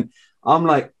with love. And I'm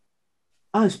like,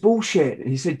 oh, it's bullshit. And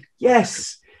he said,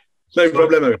 yes. No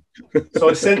problemo. So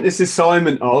I sent this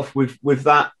assignment off with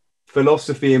that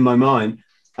philosophy in my mind,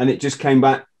 and it just came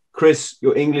back, Chris,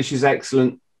 your English is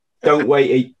excellent. Don't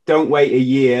wait a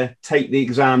year. Take the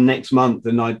exam next month.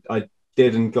 And I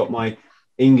did, and got my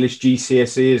English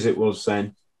GCSE, as it was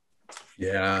then.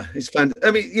 Yeah, it's fun.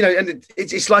 I mean, and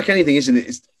it's like anything, isn't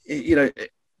it? It's,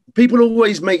 people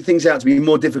always make things out to be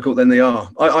more difficult than they are.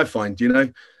 I find,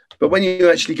 but when you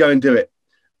actually go and do it,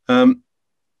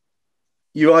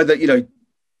 you either,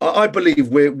 I believe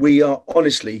we are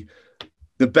honestly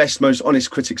the best, most honest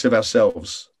critics of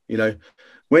ourselves.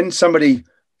 When somebody,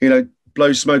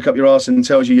 blows smoke up your arse and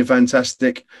tells you you're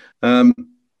fantastic,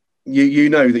 you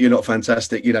know that you're not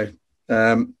fantastic. We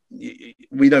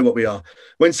know what we are.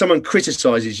 When someone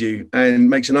criticizes you and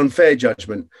makes an unfair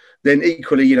judgment, then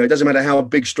equally, it doesn't matter how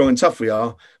big, strong and tough we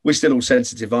are, we're still all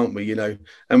sensitive, aren't we?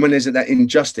 And when there's that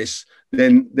injustice,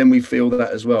 then we feel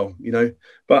that as well,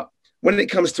 But when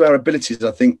it comes to our abilities,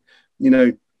 I think,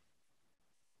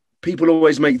 people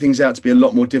always make things out to be a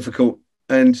lot more difficult.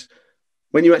 And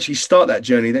when you actually start that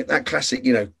journey, that classic,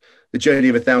 the journey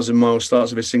of 1,000 miles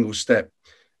starts with a single step.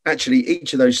 Actually,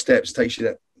 each of those steps takes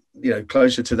you that,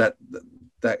 closer to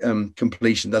that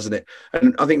completion, doesn't it?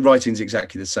 And I think writing is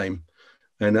exactly the same.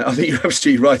 And I think you're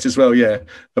absolutely right as well, yeah,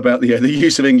 about the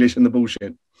use of English and the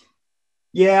bullshit.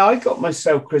 Yeah, I got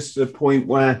myself, Chris, to the point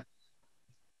where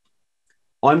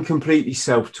I'm completely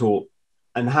self-taught,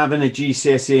 and having a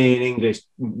GCSE in English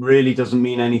really doesn't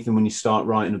mean anything when you start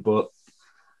writing a book.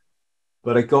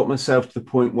 But I got myself to the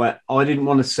point where I didn't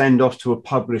want to send off to a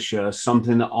publisher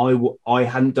something that I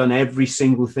hadn't done every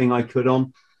single thing I could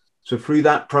on. So through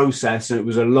that process, and it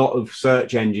was a lot of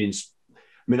search engines. I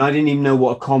mean, I didn't even know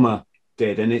what a comma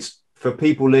did. And it's for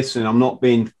people listening, I'm not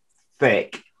being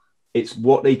thick. It's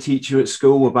what they teach you at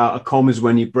school about a comma's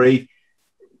when you breathe.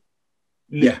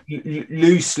 Yeah.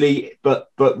 Loosely, but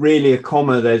really a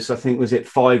comma, there's, I think, was it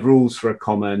 5 rules for a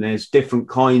comma, and there's different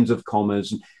kinds of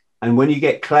commas. And when you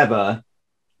get clever,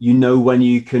 you know when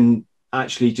you can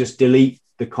actually just delete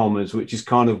the commas, which is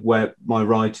kind of where my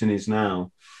writing is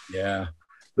now. Yeah.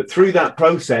 But through that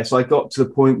process, I got to the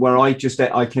point where I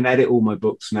can edit all my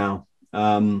books now.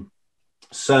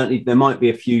 Certainly, there might be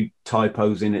a few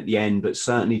typos in at the end, but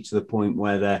certainly to the point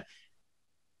where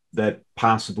they're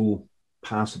passable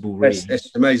reading.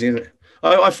 It's amazing, isn't it?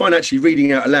 I find actually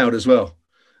reading out aloud as well,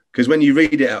 because when you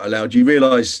read it out aloud, you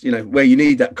realise, where you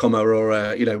need that comma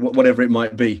or whatever it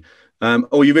might be,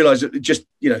 or you realise that just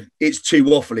it's too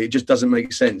waffly. It just doesn't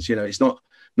make sense. It's not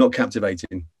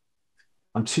captivating.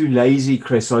 I'm too lazy,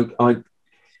 Chris.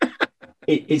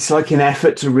 It's like an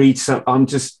effort to read some. I'm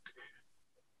just,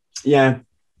 yeah.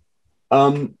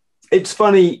 It's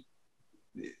funny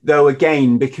though,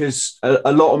 again, because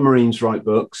a lot of Marines write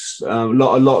books. A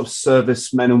lot of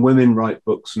service men and women write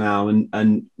books now,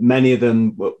 and many of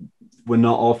them were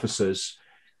not officers.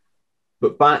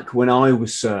 But back when I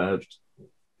was served,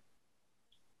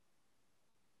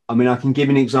 I mean, I can give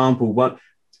an example.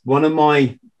 One of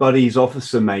my buddy's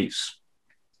officer mates,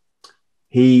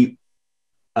 he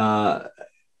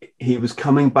was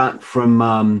coming back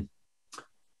from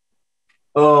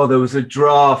there was a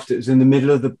draft. It was in the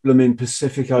middle of the blooming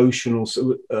Pacific Ocean or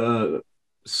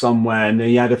somewhere, and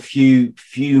he had a few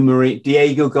Marine.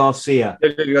 Diego Garcia,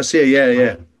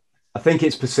 yeah. I think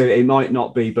it's Pacific. It might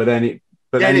not be, but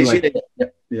anyway.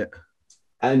 Yeah.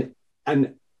 And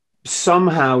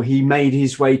somehow he made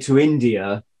his way to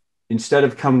India instead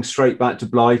of coming straight back to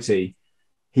Blighty.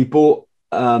 He bought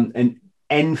an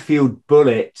Enfield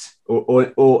bullet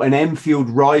or an Enfield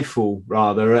rifle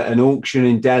rather at an auction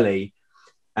in Delhi,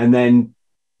 and then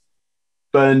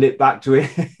burned it back to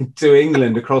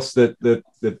England across the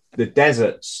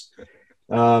deserts.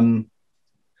 Legend.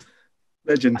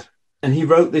 And he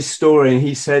wrote this story, and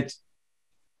he said,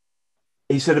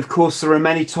 of course, there are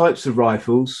many types of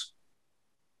rifles,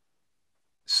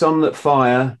 some that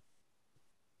fire,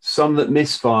 some that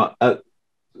misfire,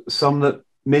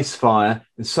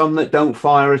 and some that don't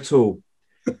fire at all.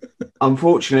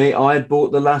 Unfortunately, I had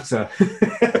bought the latter.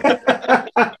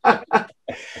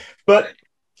 But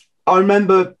I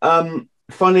remember,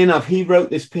 funnily enough, he wrote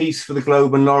this piece for the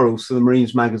Globe and Laurels, for the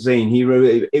Marines magazine. He wrote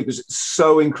it. It was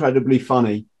so incredibly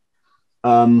funny.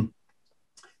 But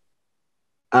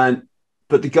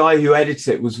the guy who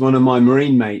edited it was one of my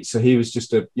Marine mates. So he was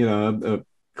just a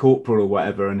corporal or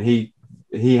whatever. And he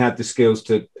had the skills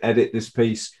to edit this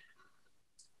piece.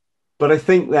 But I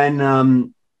think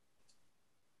then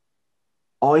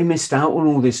I missed out on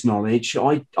all this knowledge.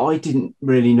 I didn't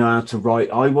really know how to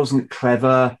write. I wasn't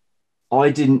clever.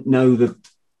 I didn't know the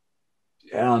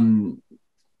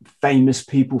famous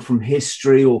people from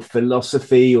history or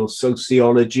philosophy or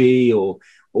sociology or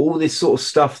all this sort of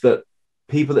stuff that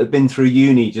people that have been through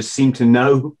uni just seem to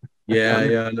know. Yeah,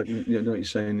 I know what you're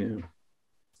saying. Yeah.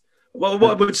 Well,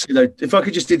 what I would say though, if I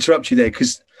could just interrupt you there,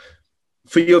 because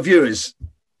for your viewers,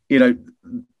 and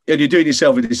you're doing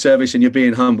yourself a disservice and you're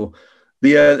being humble. For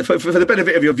the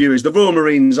benefit of your viewers, the Royal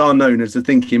Marines are known as the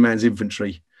thinking man's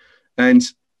infantry. And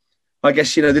I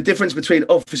guess, the difference between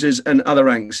officers and other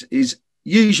ranks is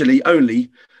usually only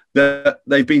that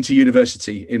they've been to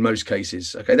university in most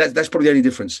cases. Okay, that's probably the only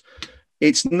difference.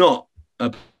 It's not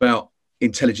about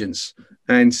intelligence.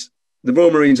 And the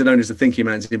Royal Marines are known as the thinking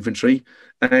man's infantry.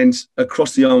 And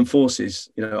across the armed forces,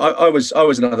 I was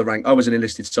another rank. I was an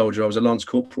enlisted soldier. I was a lance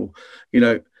corporal.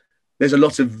 There's a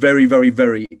lot of very, very,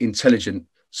 very intelligent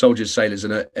soldiers, sailors,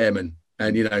 and airmen.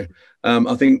 And,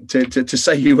 I think to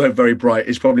say you weren't very bright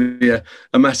is probably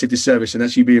a massive disservice. And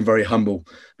that's you being very humble,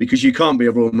 because you can't be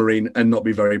a Royal Marine and not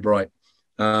be very bright.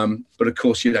 But of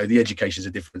course, the education is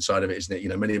a different side of it, isn't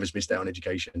it? Many of us missed out on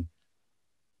education.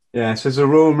 Yeah. So as a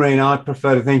Royal Marine, I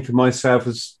prefer to think of myself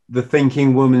as the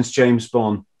thinking woman's James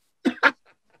Bond.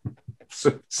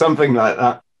 Something like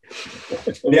that.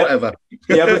 Whatever.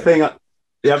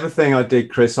 The other thing I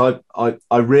did, Chris, I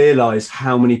realised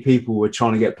how many people were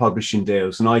trying to get publishing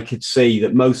deals, and I could see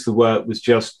that most of the work was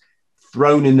just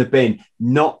thrown in the bin,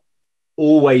 not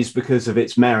always because of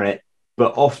its merit,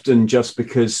 but often just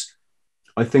because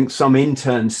I think some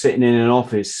intern sitting in an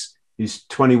office who's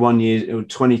 21 years or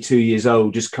 22 years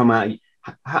old just come out.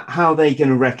 How are they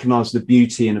going to recognize the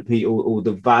beauty in a piece or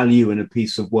the value in a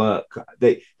piece of work?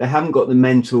 They haven't got the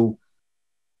mental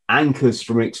anchors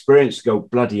from experience to go,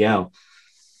 bloody hell.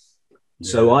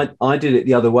 Yeah. So I did it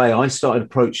the other way. I started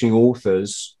approaching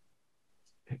authors,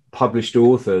 published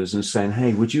authors, and saying,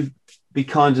 hey, would you be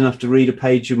kind enough to read a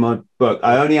page of my book?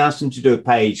 I only asked them to do a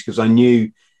page because I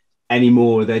knew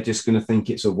anymore they're just going to think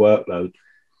it's a workload.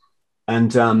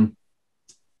 And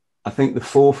I think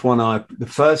the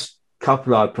first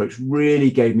couple I approached really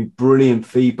gave me brilliant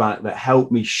feedback that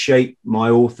helped me shape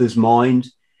my author's mind.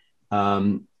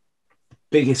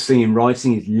 Biggest thing in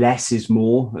writing is less is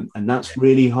more, and that's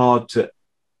really hard to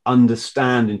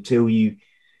understand until you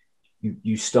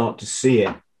start to see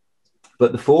it.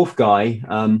 But the fourth guy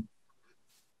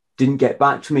didn't get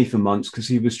back to me for months because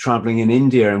he was traveling in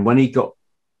India, and when he got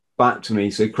back to me,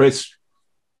 he said, Chris,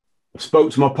 I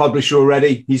spoke to my publisher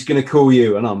already, he's going to call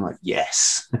you. And I'm like,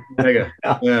 yes. There you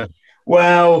go. Yeah.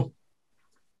 Well,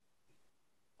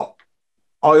 I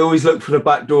always look for the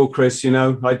back door, Chris.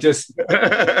 I just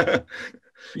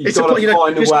you've got to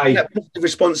find a way. That positive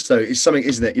response, though, is something,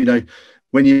 isn't it?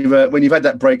 When you've had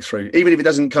that breakthrough, even if it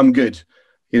doesn't come good,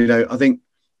 I think,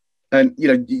 and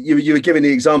you were giving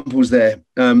the examples there.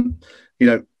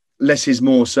 Less is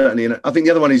more, certainly, and I think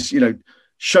the other one is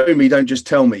show me, don't just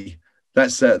tell me.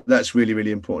 That's really,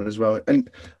 really important as well. And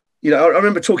I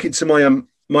remember talking to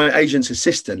my agent's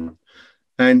assistant.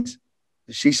 And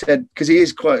she said, because he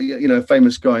is quite, a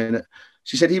famous guy, and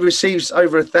she said he receives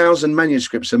over 1,000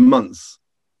 manuscripts a month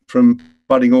from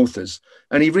budding authors,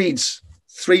 and he reads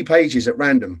 3 pages at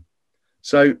random.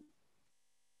 So,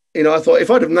 I thought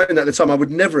if I'd have known that at the time, I would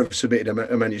never have submitted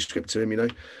a manuscript to him,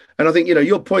 And I think,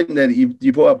 your point there that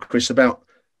you brought up, Chris, about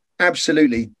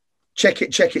absolutely check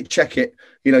it,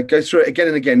 go through it again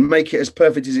and again, make it as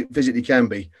perfect as it physically can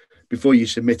be before you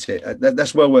submit it.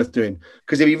 That's well worth doing,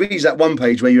 because if he reads that one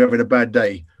page where you're having a bad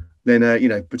day, then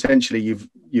potentially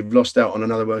you've lost out on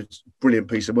another brilliant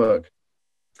piece of work.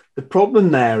 The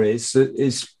problem there is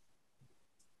the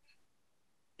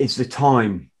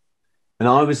time. And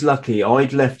I was lucky.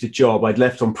 I'd left a job. I'd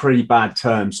left on pretty bad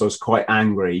terms, so I was quite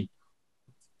angry.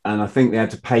 And I think they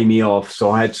had to pay me off,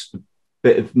 so I had a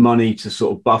bit of money to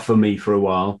sort of buffer me for a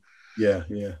while. Yeah.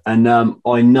 And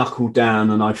I knuckled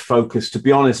down and I focused. To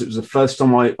be honest, it was the first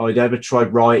time I'd ever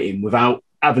tried writing without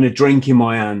having a drink in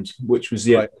my hand, which was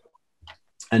the right.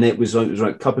 And it was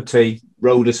like a cup of tea,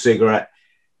 rolled a cigarette,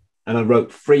 and I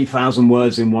wrote 3,000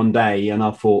 words in one day. And I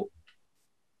thought,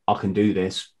 I can do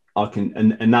this. I can,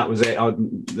 and that was it.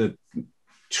 The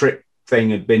trick thing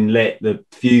had been lit, the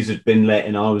fuse had been lit,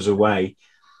 and I was away.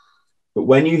 But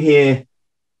when you hear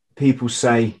people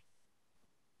say,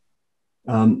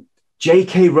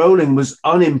 J.K. Rowling was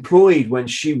unemployed when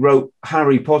she wrote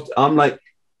Harry Potter, I'm like,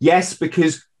 yes,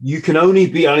 because you can only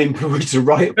be unemployed to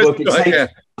write a book. It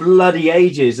takes bloody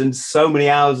ages and so many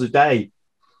hours a day.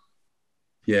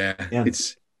 Yeah.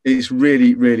 It's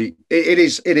really, really, it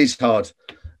is hard.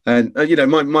 And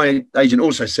my agent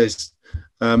also says,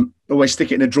 always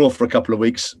stick it in a drawer for a couple of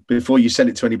weeks before you send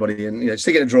it to anybody, and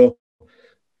stick it in a drawer, a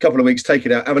couple of weeks, take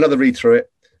it out, have another read through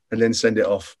it, and then send it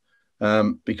off.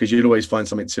 Because you'll always find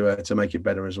something to make it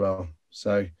better as well.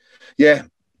 So, yeah,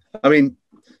 I mean,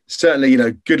 certainly,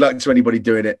 good luck to anybody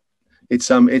doing it. It's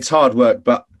hard work,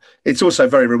 but it's also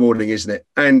very rewarding, isn't it?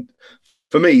 And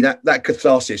for me, that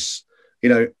catharsis,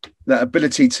 that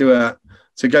ability to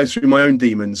go through my own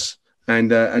demons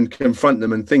and confront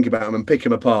them and think about them and pick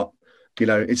them apart,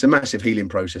 it's a massive healing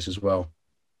process as well.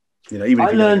 Even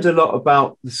I learned a lot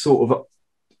about the sort of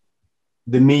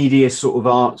the media sort of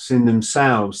arts in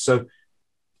themselves. So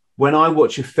when I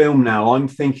watch a film now, I'm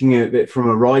thinking of it from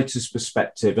a writer's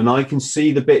perspective, and I can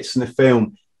see the bits in the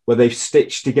film where they've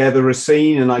stitched together a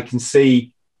scene, and I can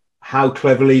see how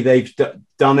cleverly they've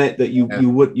done it that you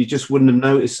just wouldn't have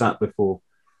noticed that before.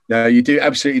 No, you do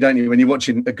absolutely, don't you? When you're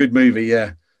watching a good movie,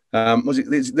 yeah.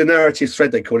 It's the narrative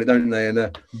thread, they call it, don't they? And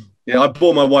I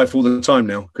bore my wife all the time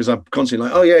now because I'm constantly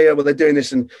like, oh yeah, well they're doing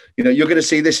this, and you're going to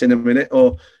see this in a minute,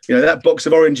 or that box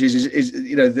of oranges is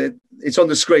it's on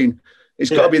the screen. It's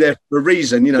got to be there for a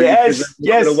reason, Yes.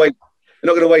 They're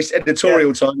not going to waste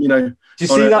editorial time, Do you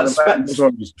see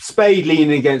that Spade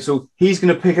leaning against? So he's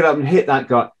going to pick it up and hit that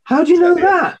guy. How do you know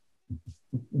that?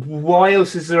 Why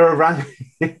else is there around?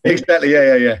 Exactly.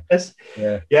 Yeah.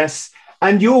 Yes.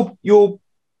 And your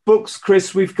books,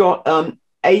 Chris, we've got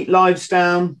 8 Lives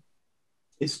Down.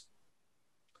 It's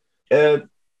or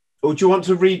do you want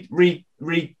to read?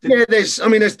 Yeah,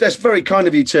 that's very kind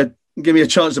of you to give me a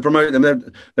chance to promote them.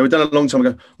 They were done a long time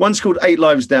ago. One's called 8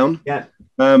 Lives Down. Yeah.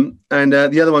 And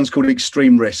the other one's called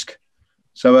Extreme Risk.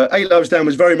 So 8 Lives Down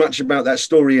was very much about that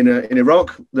story in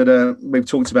Iraq that we've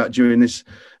talked about during this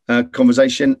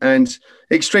conversation. And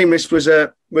Extreme Risk was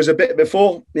a bit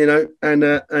before, you know, and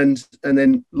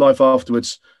then life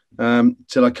afterwards,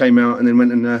 till I came out and then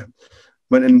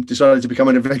went and decided to become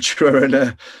an adventurer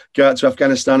and go out to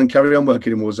Afghanistan and carry on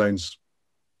working in war zones.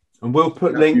 And we'll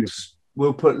put links.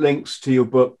 We'll put links to your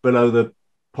book below the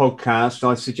podcast.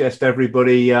 I suggest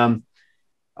everybody. I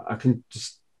can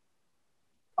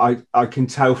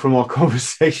tell from our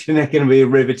conversation they're going to be a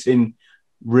riveting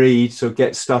read. So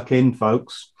get stuck in,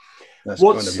 folks.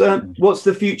 What's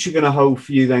the future going to hold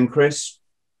for you then, Chris?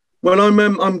 Well,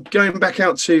 I'm going back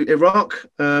out to Iraq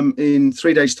in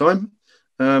 3 days' time.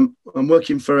 I'm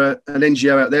working for an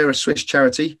NGO out there, a Swiss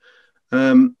charity.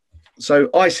 So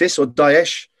ISIS or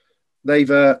Daesh,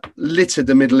 they've littered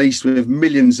the Middle East with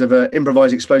millions of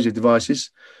improvised explosive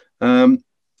devices.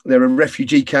 There are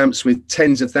refugee camps with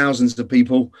tens of thousands of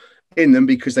people in them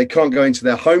because they can't go into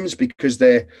their homes because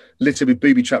they're littered with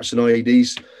booby traps and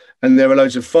IEDs. And there are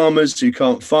loads of farmers who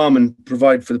can't farm and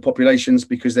provide for the populations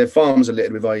because their farms are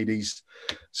littered with IEDs.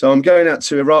 So I'm going out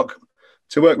to Iraq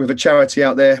to work with a charity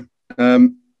out there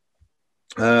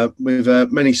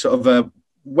with many sort of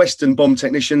Western bomb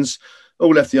technicians,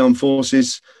 all left the armed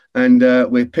forces. And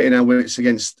we're pitting our wits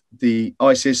against the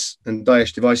ISIS and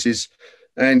Daesh devices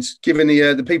and giving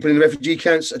the people in the refugee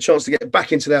camps a chance to get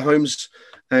back into their homes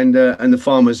and the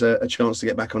farmers a chance to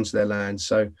get back onto their land.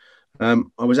 So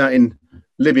I was out in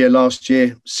Libya last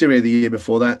year, Syria the year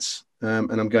before that,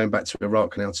 and I'm going back to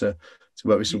Iraq now to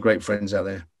work with some great friends out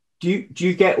there. Do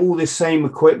you get all the same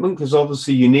equipment? Because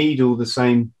obviously you need all the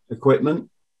same equipment.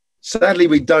 Sadly,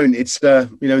 we don't. It's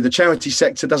the charity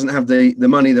sector doesn't have the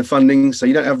money, the funding, so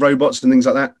you don't have robots and things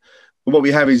like that. But what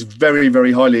we have is very,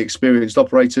 very highly experienced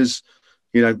operators.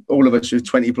 You know, all of us with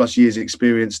 20 plus years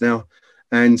experience now,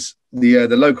 and the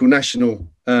local national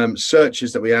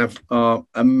searchers that we have are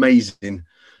amazing.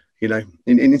 You know,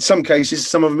 in some cases,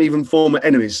 some of them even former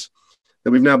enemies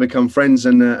that we've now become friends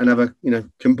and have a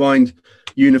combined,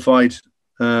 unified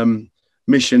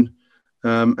mission.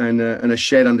 And a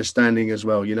shared understanding as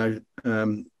well,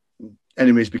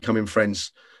 enemies becoming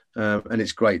friends, and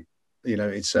it's great. You know,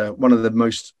 it's one of the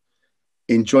most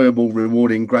enjoyable,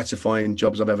 rewarding, gratifying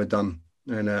jobs I've ever done,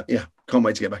 and can't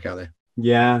wait to get back out there.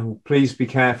 Yeah, well, please be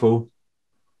careful.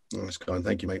 Oh, that's kind.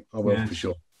 Thank you, mate. I will for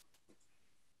sure.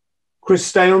 Chris,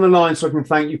 stay on the line so I can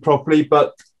thank you properly.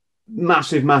 But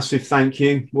massive, massive thank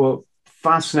you. Well,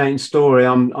 fascinating story.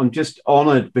 I'm just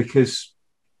honoured because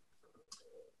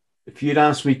if you'd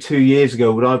asked me 2 years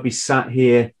ago, would I be sat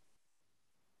here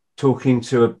talking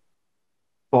to a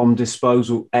bomb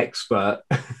disposal expert?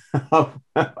 I'll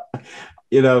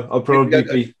probably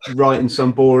be writing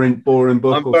some boring book.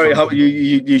 I'm very happy.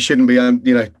 You shouldn't be.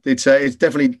 It's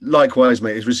definitely likewise,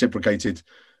 mate. It's reciprocated.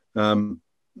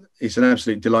 It's an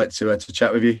absolute delight to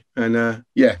chat with you, and a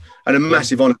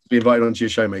massive honour to be invited onto your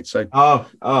show, mate. So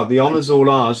the honour's all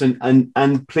ours,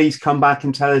 and please come back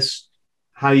and tell us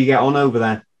how you get on over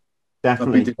there.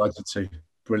 Definitely. I'd be delighted to.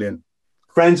 Brilliant.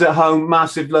 Friends at home,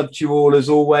 massive love to you all as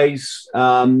always.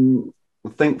 I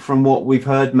think from what we've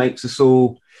heard makes us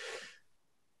all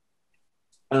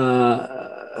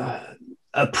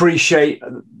appreciate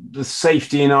the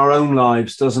safety in our own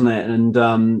lives, doesn't it?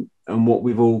 And what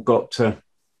we've all got to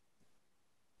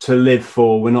live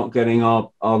for. We're not getting our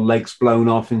legs blown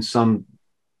off in some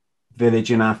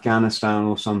village in Afghanistan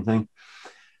or something.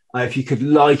 If you could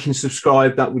like and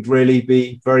subscribe, that would really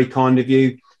be very kind of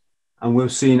you. And we'll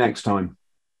see you next time.